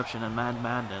interception in Madden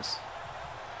Madness.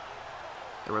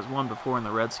 There was one before in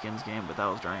the Redskins game, but that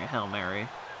was during a Hail Mary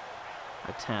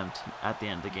attempt at the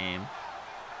end of the game.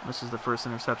 This is the first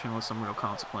interception with some real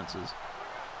consequences.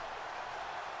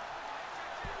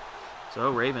 So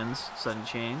Ravens sudden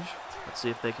change. Let's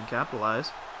see if they can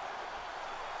capitalize.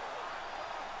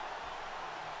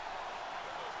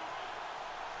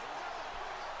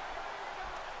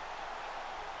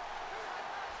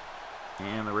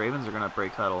 And the Ravens are going to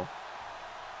break huddle.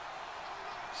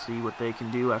 See what they can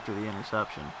do after the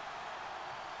interception.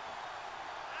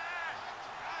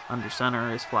 Under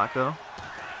center is Flacco.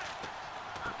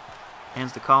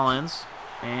 Hands to Collins.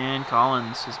 And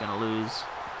Collins is going to lose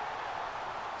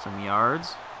some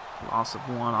yards. Loss of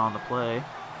 1 on the play.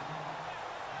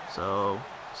 So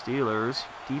Steelers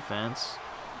defense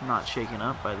not shaken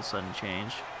up by the sudden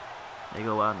change. They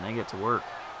go out and they get to work.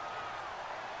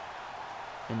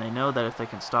 And they know that if they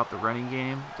can stop the running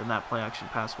game, then that play action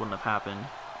pass wouldn't have happened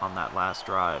on that last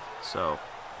drive. So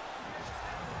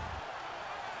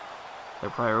their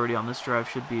priority on this drive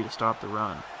should be to stop the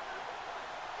run.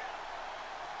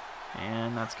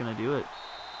 And that's going to do it.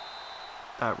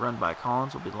 That run by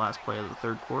Collins will be the last play of the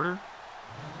third quarter.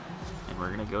 And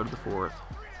we're going to go to the fourth.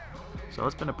 So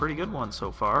it's been a pretty good one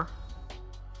so far.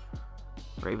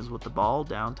 Ravens with the ball,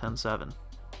 down 10-7.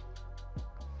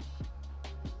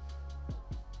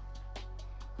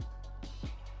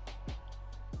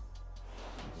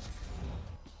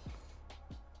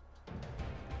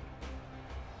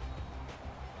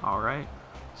 Alright,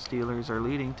 Steelers are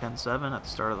leading 10-7 at the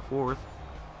start of the fourth.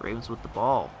 Ravens with the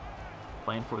ball,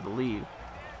 playing for the lead.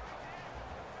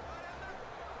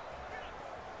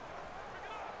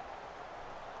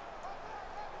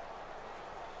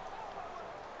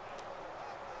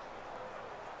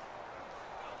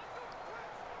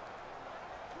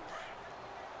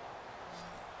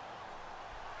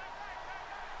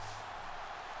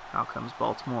 Now comes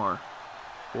Baltimore.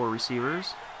 4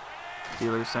 receivers.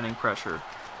 Steelers sending pressure.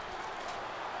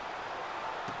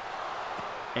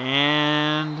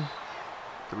 And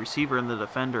the receiver and the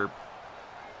defender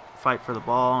fight for the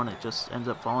ball, and it just ends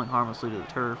up falling harmlessly to the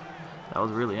turf. That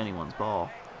was really anyone's ball.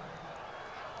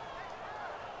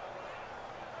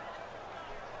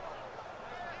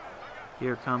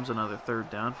 Here comes another third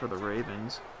down for the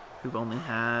Ravens, who've only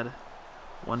had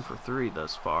 1 for 3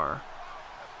 thus far.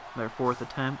 Their 4th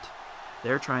attempt,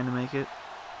 they're trying to make it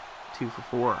 2 for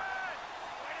 4.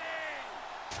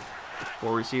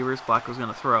 4 receivers, Flacco's going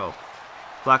to throw.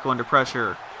 Flacco under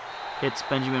pressure, hits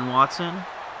Benjamin Watson,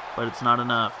 but it's not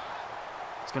enough.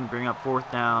 It's going to bring up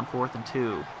 4th down, 4th and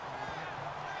 2.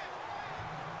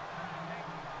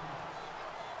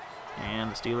 And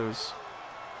the Steelers,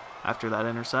 after that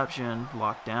interception,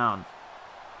 locked down.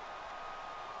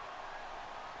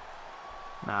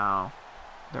 Now,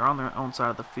 they're on their own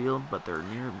side of the field, but they're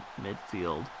near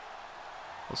midfield.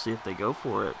 We'll see if they go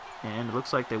for it. And it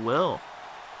looks like they will.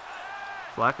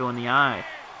 Flacco in the eye.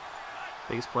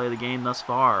 Biggest play of the game thus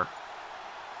far.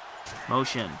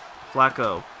 Motion.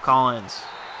 Flacco. Collins.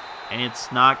 And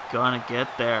it's not going to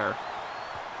get there.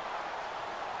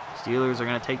 Steelers are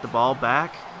going to take the ball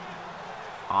back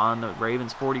on the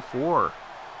Ravens 44.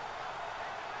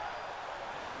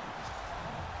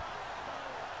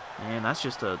 And that's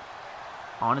just a...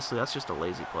 Honestly, that's just a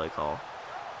lazy play call.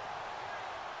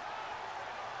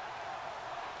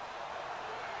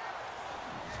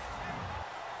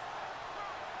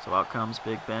 So out comes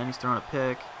Big Ben. He's throwing a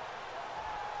pick.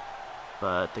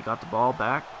 But they got the ball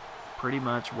back pretty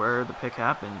much where the pick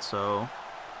happened. So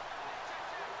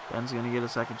Ben's going to get a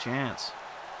second chance.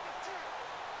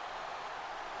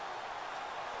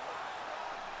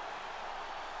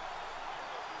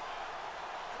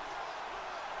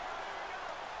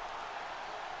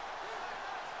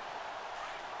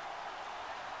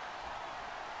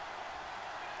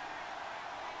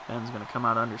 Ben's going to come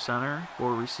out under center.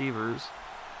 4 receivers.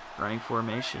 Running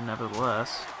formation,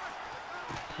 nevertheless.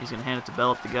 He's going to hand it to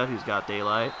Bell up the gut, who's got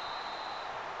daylight.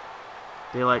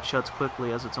 Daylight shuts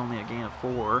quickly as it's only a gain of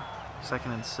 4.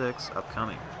 2nd and 6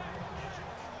 upcoming.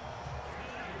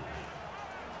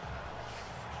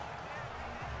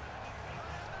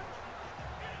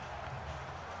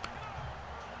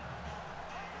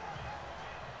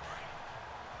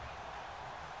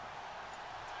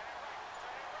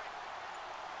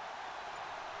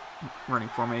 Running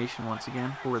formation once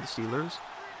again for the Steelers.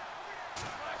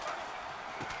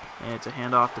 And it's a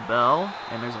handoff to Bell,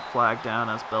 and there's a flag down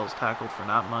as Bell's tackled for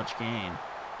not much gain.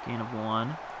 Gain of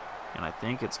 1, and I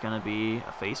think it's going to be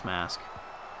a face mask.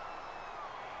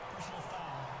 Personal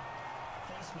foul.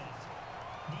 Face mask.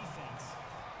 Defense.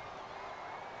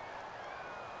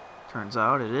 Turns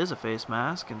out it is a face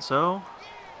mask, and so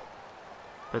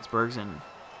Pittsburgh's in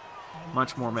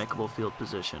much more makeable field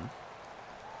position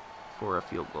for a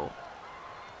field goal.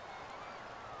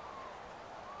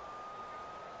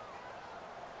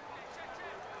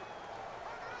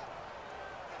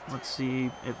 Let's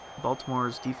see if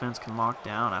Baltimore's defense can lock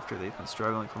down after they've been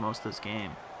struggling for most of this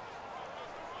game.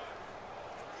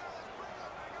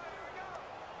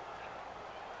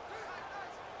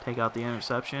 Take out the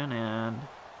interception, and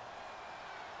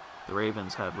the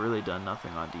Ravens have really done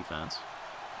nothing on defense.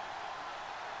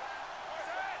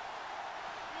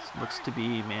 This looks to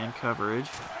be man coverage.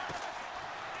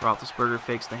 Roethlisberger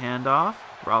fakes the handoff.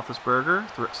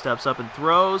 Roethlisberger steps up and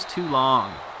throws. Too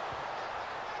long.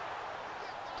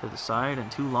 To the side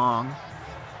and too long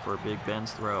for Big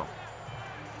Ben's throw.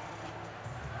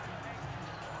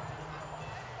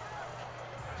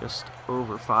 Just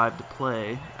over 5 to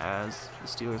play as the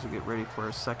Steelers will get ready for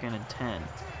a 2nd and 10.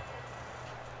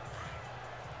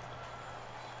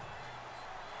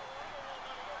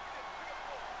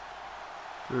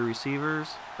 Three receivers,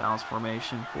 balance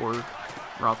formation for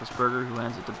Roethlisberger, who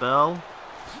hands it to Bell.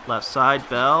 Left side,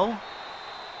 Bell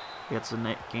gets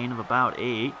a gain of about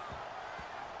 8.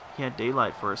 He had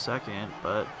daylight for a second,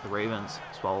 but the Ravens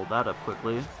swallowed that up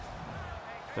quickly.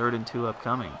 3rd and 2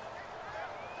 upcoming.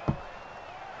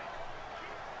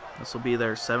 This will be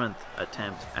their 7th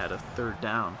attempt at a 3rd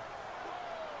down,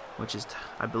 which is,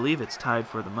 I believe it's tied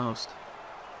for the most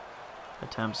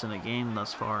attempts in a game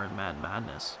thus far in Madden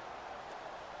Madness.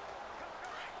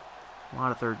 A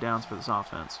lot of 3rd downs for this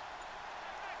offense.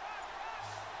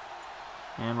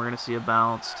 And we're going to see a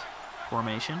balanced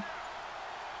formation.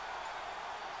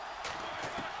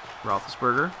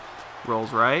 Roethlisberger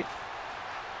rolls right,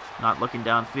 not looking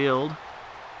downfield,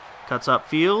 cuts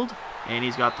upfield, and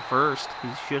he's got the first. He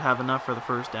should have enough for the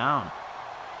 1st down,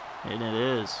 and it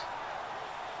is.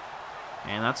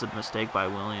 And that's a mistake by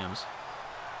Williams.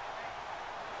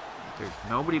 There's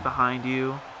nobody behind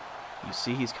you. You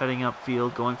see he's cutting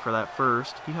upfield, going for that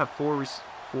 1st. You have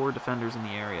 4 defenders in the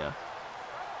area.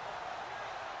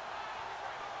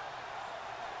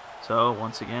 So,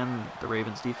 once again, the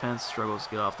Ravens defense struggles to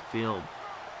get off the field.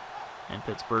 And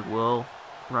Pittsburgh will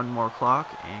run more clock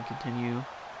and continue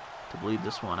to bleed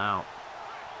this one out.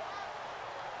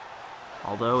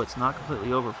 Although it's not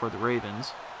completely over for the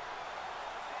Ravens.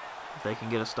 If they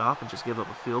can get a stop and just give up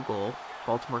a field goal,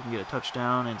 Baltimore can get a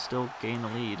touchdown and still gain the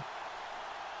lead.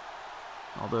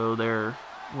 Although their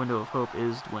window of hope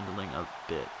is dwindling a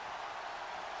bit.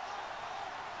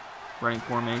 Running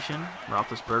formation,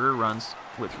 Roethlisberger runs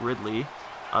with Ridley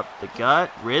up the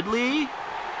gut. Ridley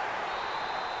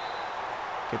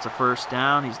gets a 1st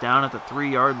down. He's down at the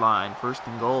 3-yard line. 1st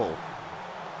and goal.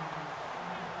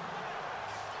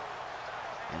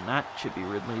 And that should be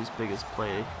Ridley's biggest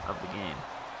play of the game.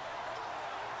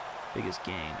 Biggest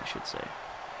gain, I should say.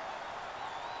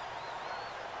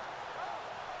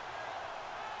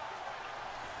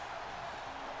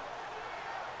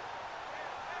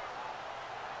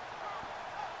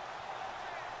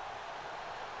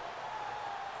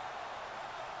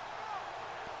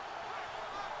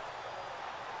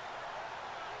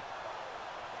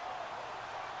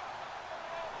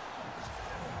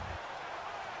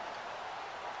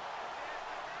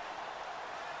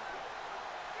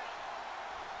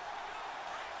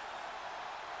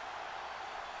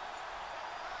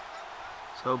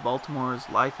 So Baltimore's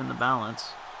life in the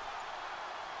balance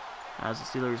as the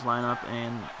Steelers line up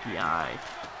in the I.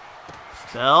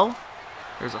 Bell,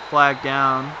 there's a flag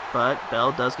down, but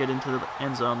Bell does get into the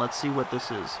end zone. Let's see what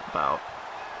this is about.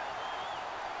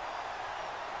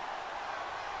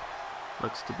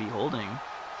 Looks to be holding,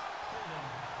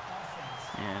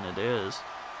 and it is.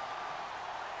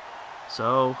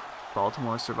 So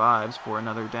Baltimore survives for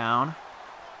another down,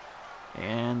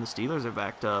 and the Steelers are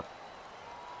backed up.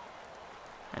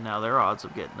 And now their odds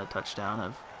of getting a touchdown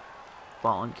have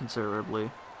fallen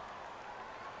considerably.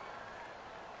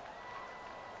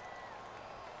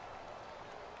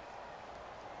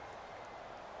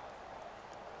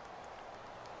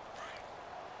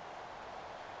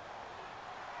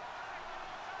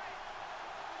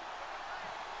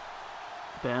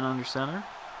 Ben under center.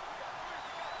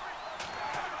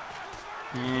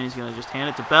 And he's going to just hand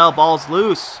it to Bell. Ball's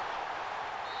loose.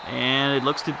 And it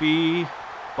looks to be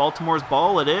Baltimore's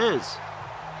ball. It is.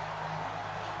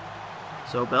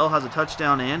 So Bell has a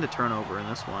touchdown and a turnover in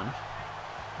this one.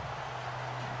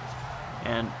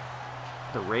 And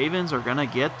the Ravens are going to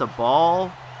get the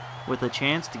ball with a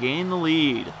chance to gain the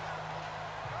lead.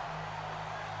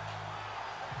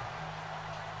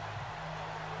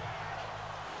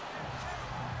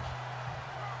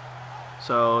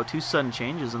 So two sudden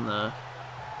changes in the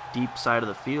deep side of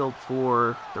the field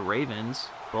for the Ravens,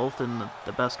 both in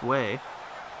the best way.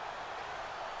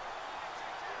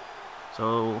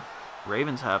 So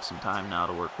Ravens have some time now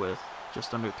to work with,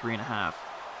 just under 3.5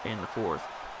 in the fourth.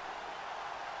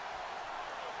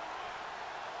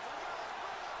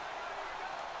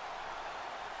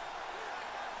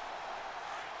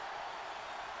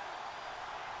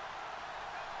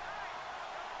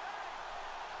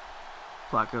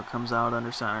 Flacco comes out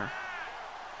under center.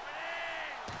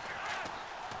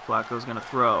 Flacco's going to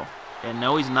throw. And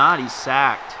no, he's not. He's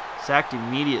sacked. Sacked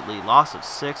immediately. Loss of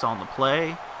 6 on the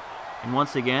play. And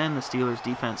once again, the Steelers'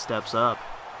 defense steps up.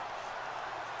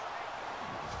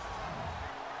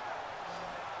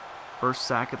 First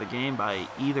sack of the game by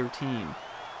either team.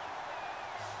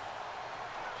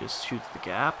 Just shoots the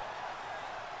gap.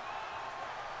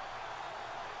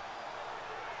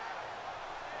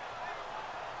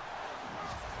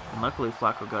 And luckily,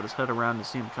 Flacco got his head around to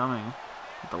see him coming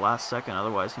at the last second.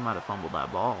 Otherwise, he might have fumbled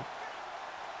that ball.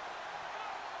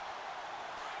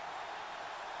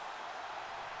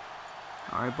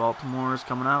 All right, Baltimore's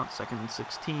coming out. 2nd and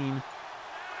 16.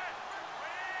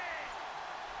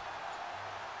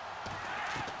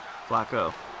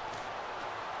 Flacco.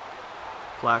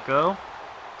 Flacco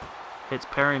hits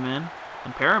Perryman,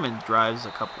 and Perryman drives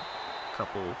a couple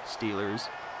Steelers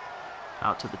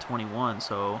out to the 21.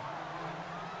 So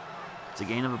it's a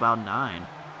gain of about 9.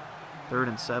 3rd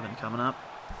and 7 coming up.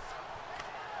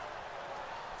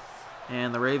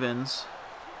 And the Ravens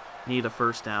need a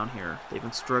first down here. They've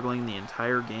been struggling the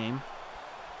entire game.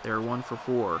 They're 1 for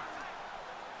 4.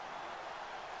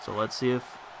 So let's see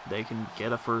if they can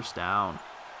get a first down.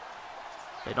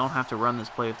 They don't have to run this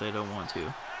play if they don't want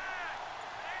to.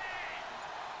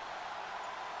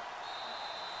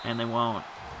 And they won't.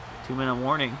 2-minute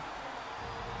warning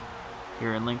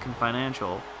here in Lincoln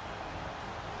Financial.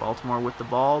 Baltimore with the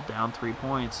ball, down 3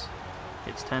 points.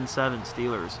 It's 10-7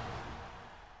 Steelers.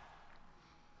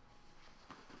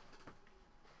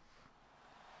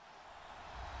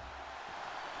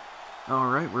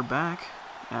 Alright, we're back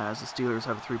as the Steelers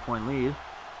have a 3-point lead,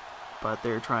 but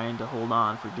they're trying to hold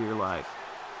on for dear life.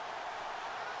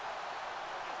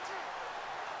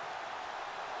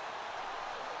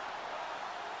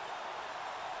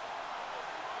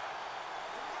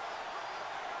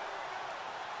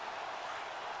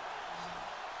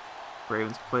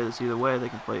 Ravens can play this either way. They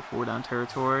can play 4-down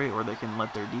territory, or they can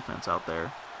let their defense out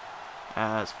there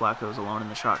as Flacco's alone in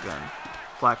the shotgun.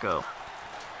 Flacco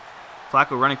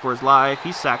running for his life.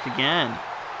 He's sacked again.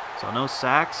 So no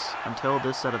sacks until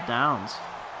this set of downs.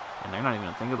 And they're not even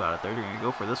going to think about it. They're going to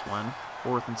go for this one.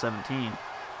 4th and 17.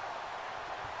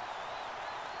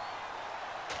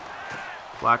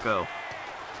 Flacco.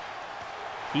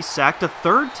 He's sacked a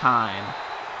 3rd time.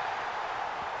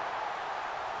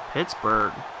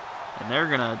 Pittsburgh. And they're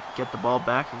going to get the ball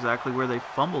back exactly where they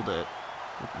fumbled it,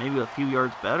 maybe a few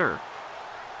yards better.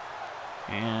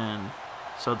 And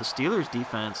so the Steelers'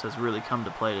 defense has really come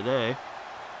to play today.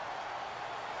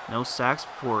 No sacks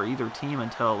for either team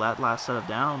until that last set of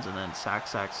downs, and then sack,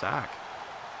 sack, sack.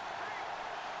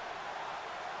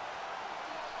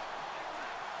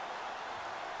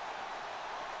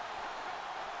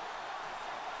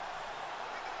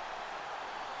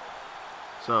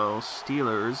 So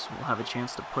Steelers will have a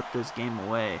chance to put this game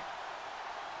away.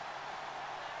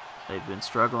 They've been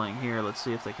struggling here. Let's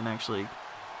see if they can actually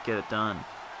get it done.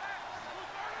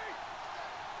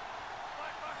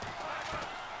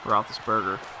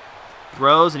 Roethlisberger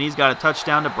throws, and he's got a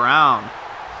touchdown to Brown.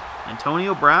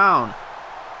 Antonio Brown.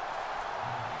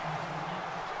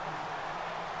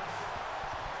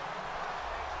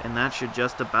 And that should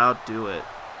just about do it.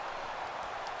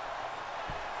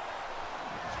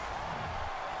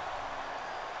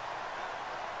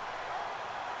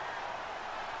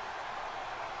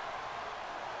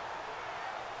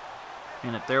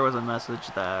 And if there was a message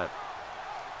that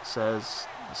says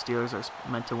the Steelers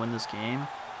are meant to win this game,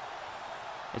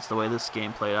 it's the way this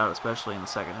game played out, especially in the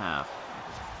second half.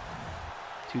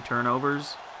 2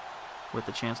 turnovers with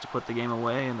the chance to put the game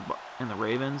away, and the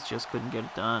Ravens just couldn't get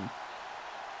it done.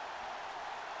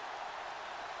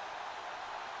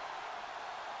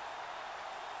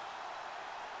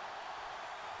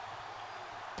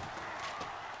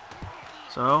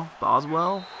 So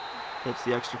Boswell hits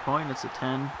the extra point. It's a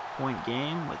 10-point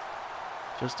game with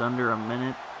just under a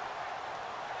minute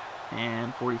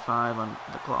and 45 on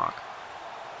the clock.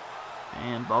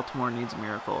 And Baltimore needs a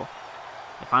miracle.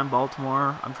 If I'm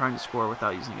Baltimore, I'm trying to score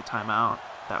without using a timeout.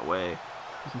 That way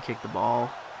you can kick the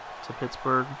ball to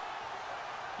Pittsburgh,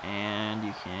 and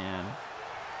you can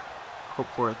hope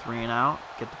for a 3-and-out,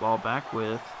 get the ball back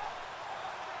with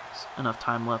enough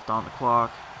time left on the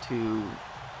clock to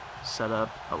set up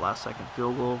a last-second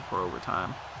field goal for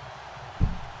overtime.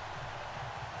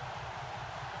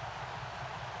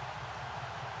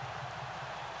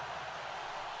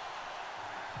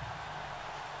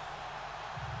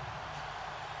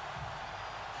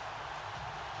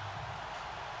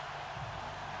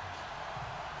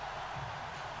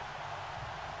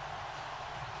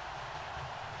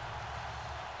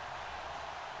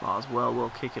 Boswell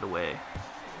will kick it away.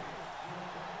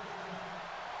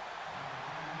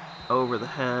 Over the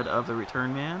head of the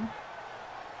return man.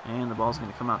 And the ball's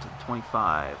going to come out to the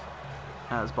 25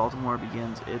 as Baltimore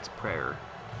begins its prayer.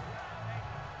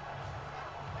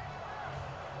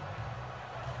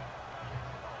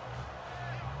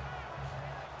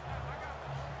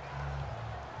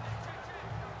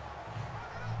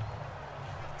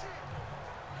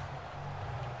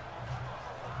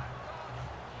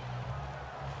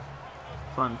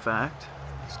 Fun fact,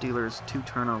 Steelers' 2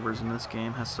 turnovers in this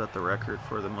game has set the record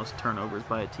for the most turnovers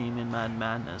by a team in Madden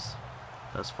Madness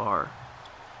thus far.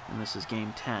 And this is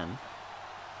game 10.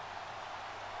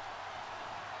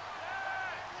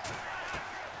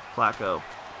 Flacco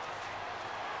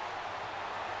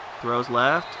throws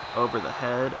left over the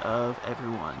head of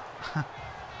everyone.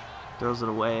 Throws it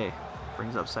away.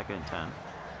 Brings up 2nd and 10.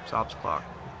 Stops clock.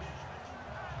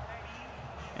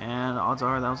 And odds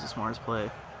are that was the smartest play.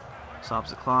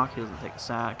 Stops the clock, he doesn't take a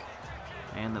sack,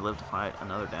 and they live to fight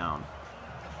another down.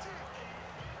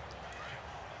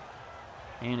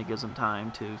 And it gives them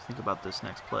time to think about this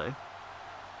next play.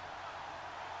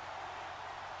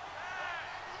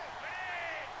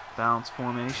 Bounce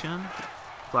formation.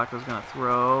 Flacco's going to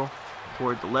throw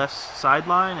toward the left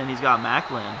sideline, and he's got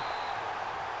Macklin.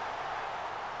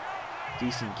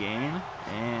 Decent gain,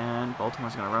 and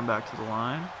Baltimore's going to run back to the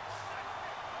line.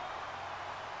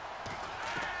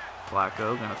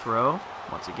 Flacco going to throw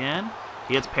once again.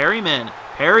 He hits Perryman.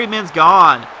 Perryman's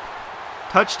gone.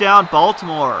 Touchdown,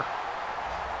 Baltimore.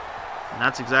 And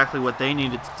that's exactly what they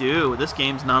needed to do. This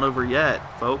game's not over yet,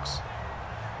 folks.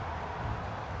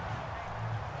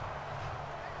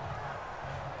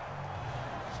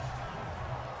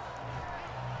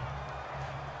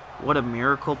 What a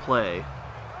miracle play.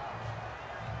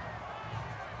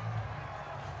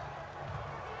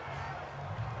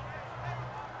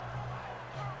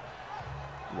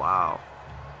 Wow.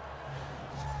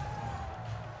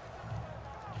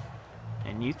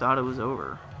 And you thought it was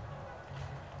over.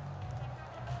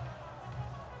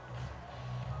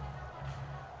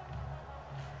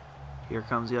 Here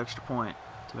comes the extra point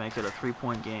to make it a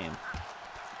 3-point game.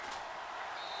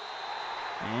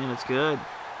 And it's good.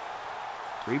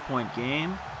 3-point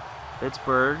game.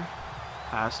 Pittsburgh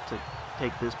has to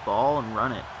take this ball and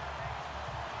run it.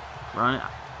 Run it.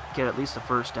 Get at least a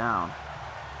first down.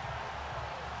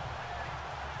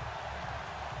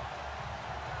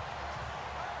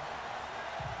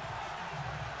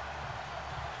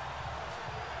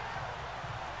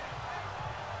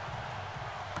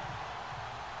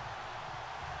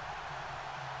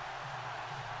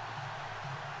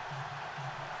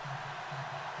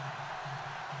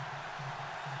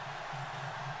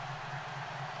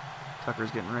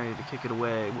 Tucker's getting ready to kick it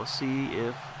away. We'll see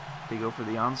if they go for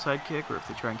the onside kick or if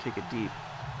they try and kick it deep.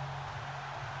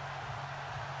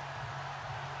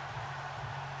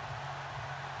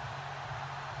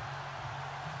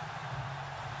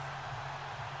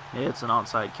 It's an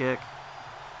onside kick.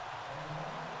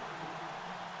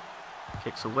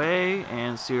 Kicks away,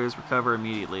 and Steelers recover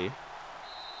immediately.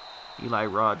 Eli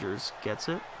Rogers gets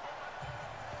it.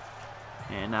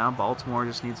 And now Baltimore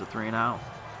just needs a 3-and-out.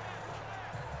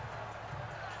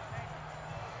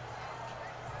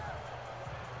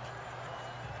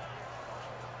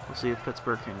 We'll see if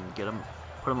Pittsburgh can get him,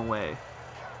 put him away.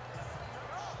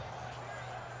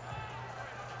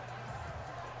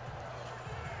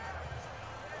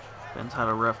 Ben's had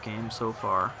a rough game so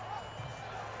far.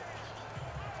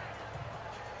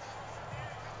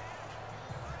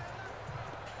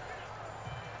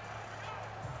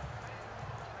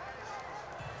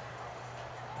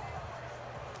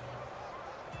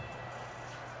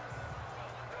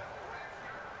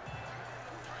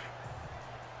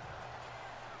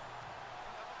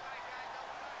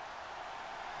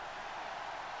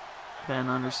 Ben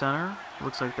under center.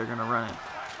 Looks like they're going to run it.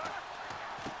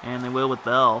 And they will with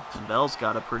Bell. And Bell's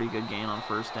got a pretty good gain on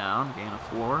first down. Gain of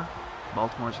 4.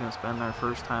 Baltimore's going to spend their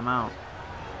first timeout.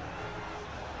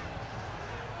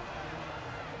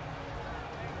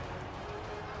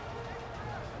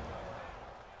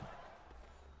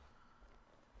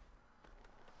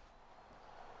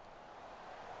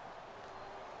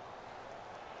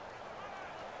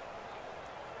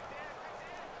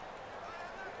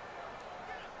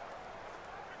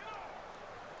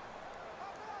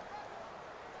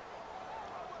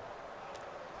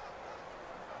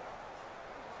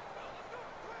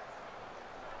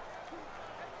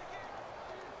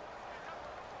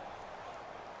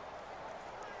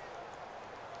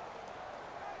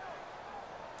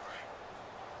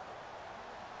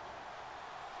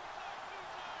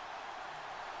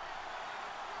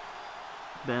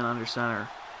 Ben under center.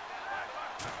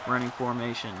 Running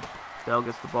formation. Bell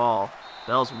gets the ball.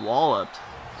 Bell's walloped.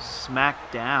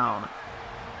 Smacked down.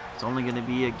 It's only going to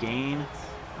be a gain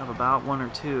of about 1 or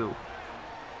 2.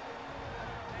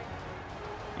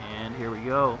 And here we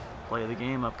go. Play of the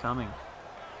game upcoming.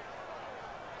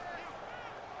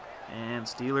 And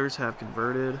Steelers have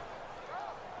converted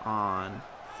on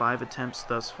 5 attempts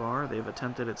thus far. They've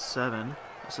attempted at 7.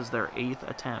 This is their 8th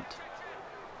attempt.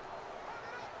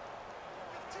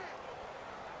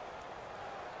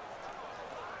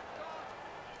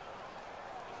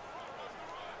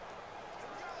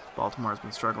 Baltimore's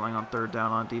been struggling on 3rd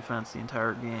down on defense the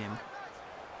entire game.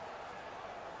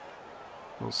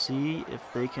 We'll see if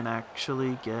they can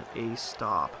actually get a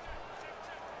stop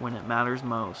when it matters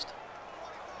most.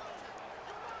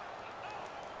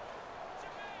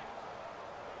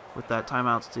 With that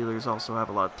timeout, Steelers also have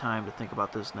a lot of time to think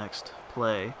about this next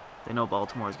play. They know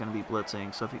Baltimore is going to be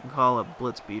blitzing, so if you can call a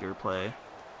blitz beater play,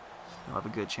 you'll have a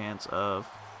good chance of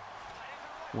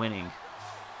winning.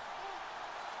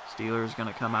 Steelers going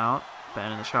to come out.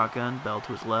 Ben in the shotgun. Bell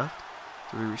to his left.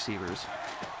 3 receivers.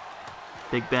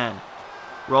 Big Ben.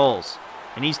 Rolls.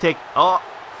 And he's oh,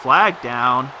 flag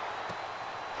down.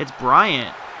 Hits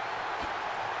Bryant.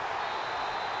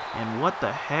 And what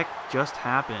the heck just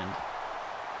happened?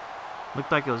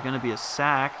 Looked like it was going to be a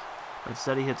sack, but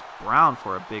instead he hits Brown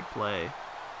for a big play.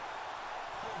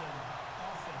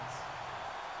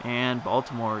 And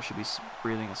Baltimore should be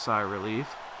breathing a sigh of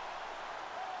relief.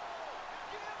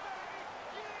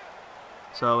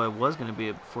 So it was going to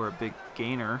be for a big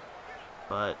gainer,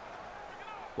 but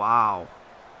wow.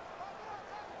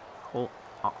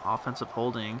 Offensive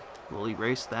holding will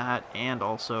erase that and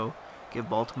also give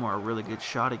Baltimore a really good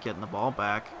shot at getting the ball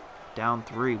back down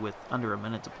 3 with under a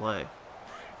minute to play.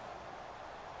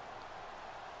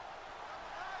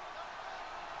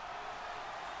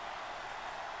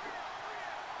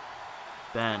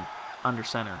 Ben under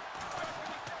center.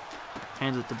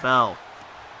 Hands it to Bell.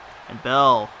 And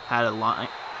Bell had a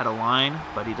line,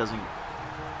 but he doesn't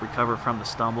recover from the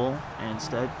stumble and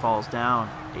instead falls down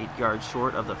 8 yards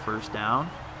short of the first down.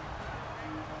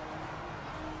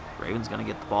 Ravens going to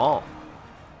get the ball.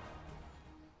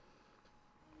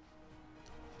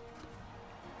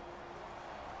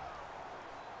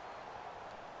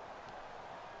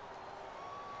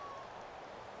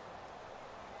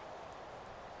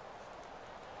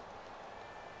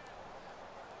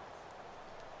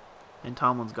 And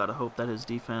Tomlin's got to hope that his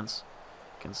defense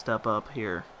can step up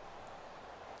here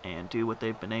and do what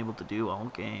they've been able to do all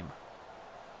game.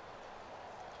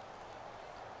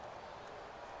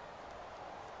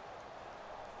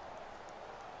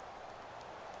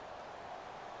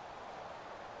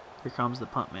 Here comes the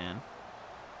punt man.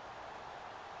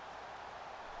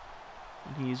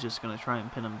 and he's just going to try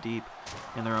and pin them deep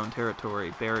in their own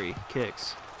territory. Barry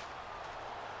kicks.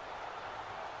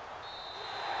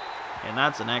 And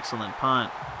that's an excellent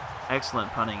punt.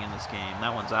 Excellent punting in this game.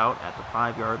 That one's out at the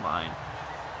 5-yard line.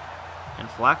 And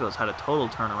Flacco's had a total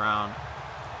turnaround.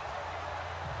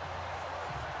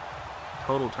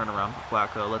 Total turnaround for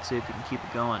Flacco. Let's see if he can keep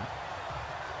it going.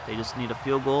 They just need a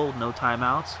field goal, no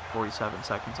timeouts, 47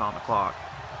 seconds on the clock.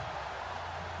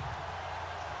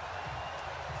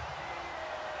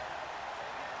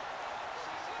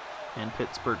 And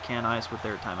Pittsburgh can't ice with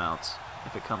their timeouts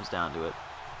if it comes down to it.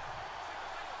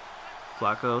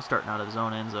 Flacco starting out of his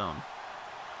own end zone.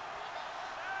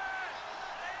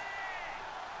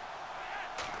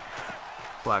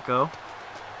 Flacco,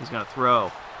 he's going to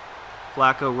throw.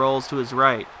 Flacco rolls to his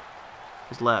right,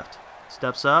 his left,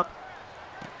 steps up,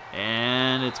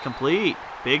 and it's complete.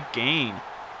 Big gain.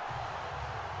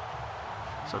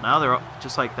 So now they're,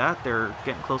 just like that, they're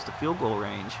getting close to field goal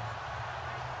range.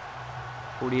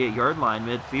 48-yard line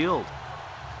midfield.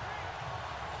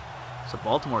 So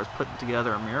Baltimore is putting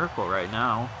together a miracle right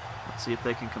now. Let's see if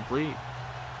they can complete.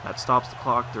 That stops the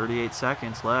clock, 38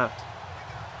 seconds left.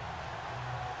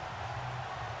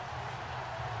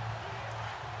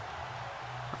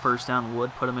 A first down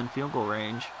would put him in field goal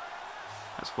range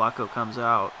as Flacco comes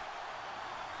out.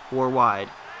 4 wide.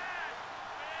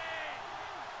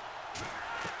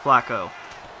 Flacco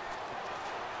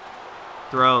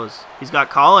throws. He's got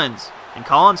Collins. And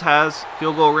Collins has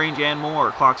field goal range and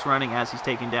more. Clock's running as he's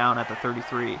taken down at the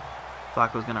 33.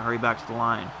 Flacco's going to hurry back to the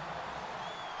line.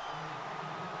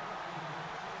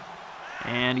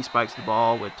 And he spikes the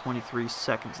ball with 23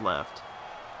 seconds left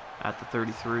at the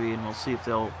 33. And we'll see if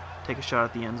they'll take a shot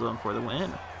at the end zone for the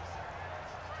win.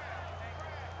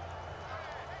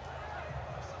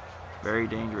 Very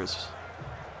dangerous.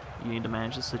 You need to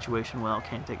manage the situation well.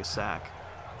 Can't take a sack.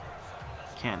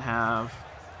 Can't have...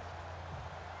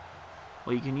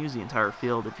 Well, you can use the entire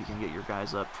field if you can get your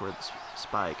guys up for the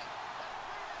spike.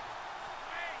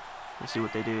 Let's see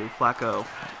what they do. Flacco,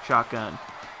 shotgun,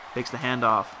 takes the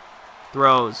handoff,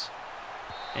 throws,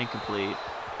 incomplete,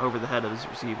 over the head of his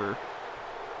receiver.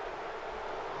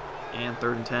 And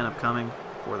 3rd and 10 upcoming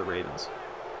for the Ravens.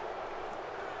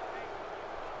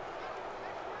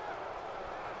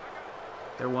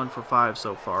 They're 1 for 5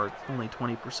 so far, only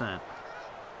 20%.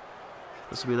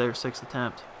 This will be their 6th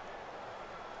attempt.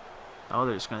 Oh,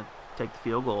 they're just going to take the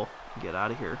field goal and get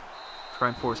out of here. Try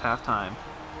and force halftime.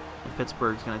 And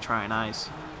Pittsburgh's going to try and ice.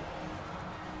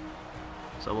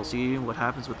 So we'll see what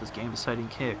happens with this game-deciding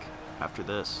kick after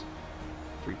this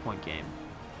 3-point game.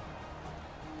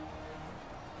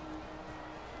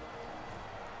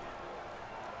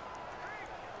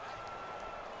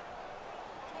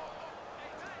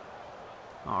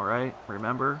 Alright,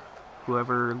 remember,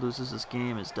 whoever loses this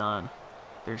game is done.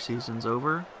 Their season's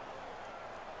over.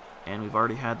 And we've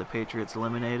already had the Patriots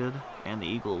eliminated and the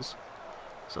Eagles.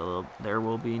 So there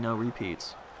will be no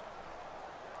repeats.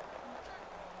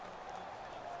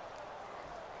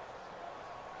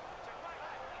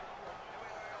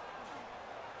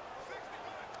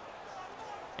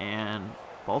 And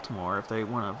Baltimore, if they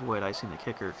want to avoid icing the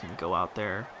kicker, can go out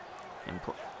there and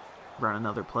run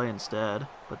another play instead.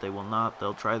 But they will not.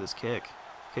 They'll try this kick.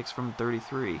 Kicks from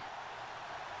 33.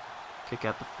 Kick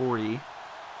at the 40.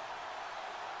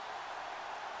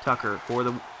 Tucker for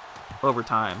the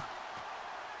overtime.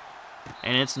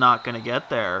 And it's not going to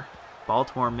get there.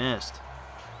 Baltimore missed.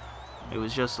 It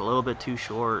was just a little bit too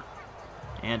short.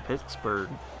 And Pittsburgh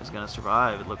is going to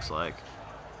survive, it looks like.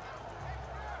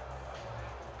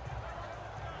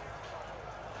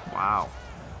 Wow.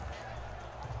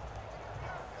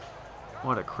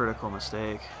 What a critical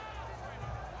mistake.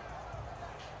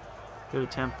 Good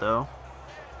attempt, though,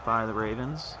 by the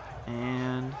Ravens.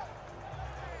 And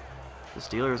the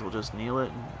Steelers will just kneel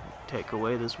it and take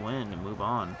away this win and move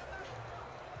on.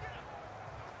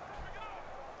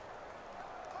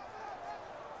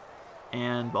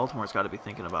 And Baltimore's got to be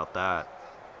thinking about that.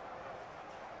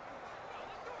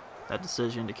 That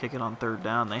decision to kick it on 3rd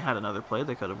down, they had another play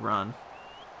they could have run.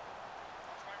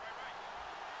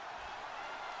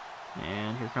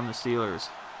 And here come the Steelers.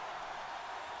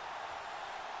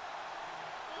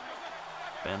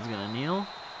 Ben's going to kneel.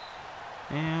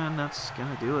 And that's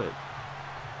going to do it.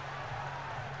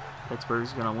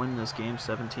 Pittsburgh's going to win this game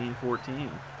 17-14.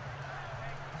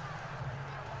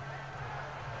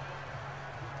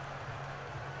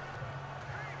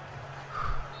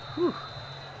 Whew.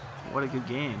 What a good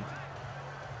game.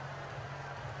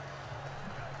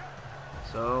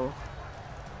 So,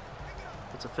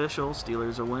 it's official.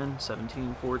 Steelers will win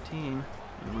 17-14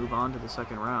 and move on to the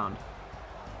 2nd round.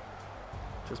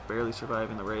 Just barely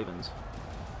surviving the Ravens.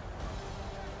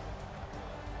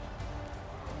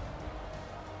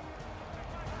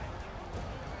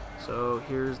 So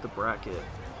here's the bracket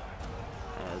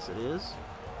as it is.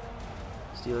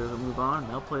 Steelers will move on.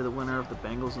 They'll play the winner of the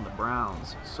Bengals and the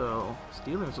Browns. So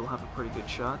Steelers will have a pretty good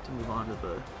shot to move on to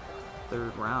the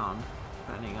third round,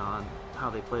 depending on how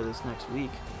they play this next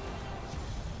week.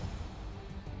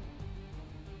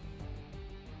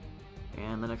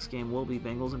 And the next game will be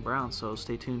Bengals and Browns, so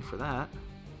stay tuned for that.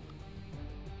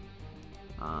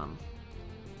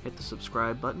 Hit the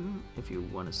subscribe button if you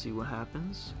want to see what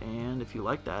happens, and if you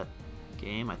like that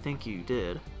game, I think you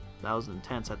did, that was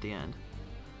intense at the end,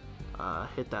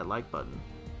 hit that like button.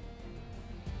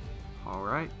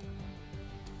 Alright,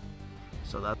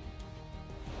 so that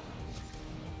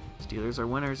Steelers are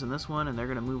winners in this one, and they're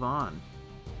going to move on.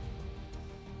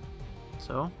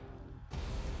 So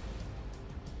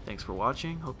thanks for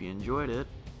watching, hope you enjoyed it,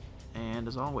 and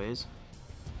as always,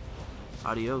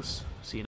 adios, see you next time.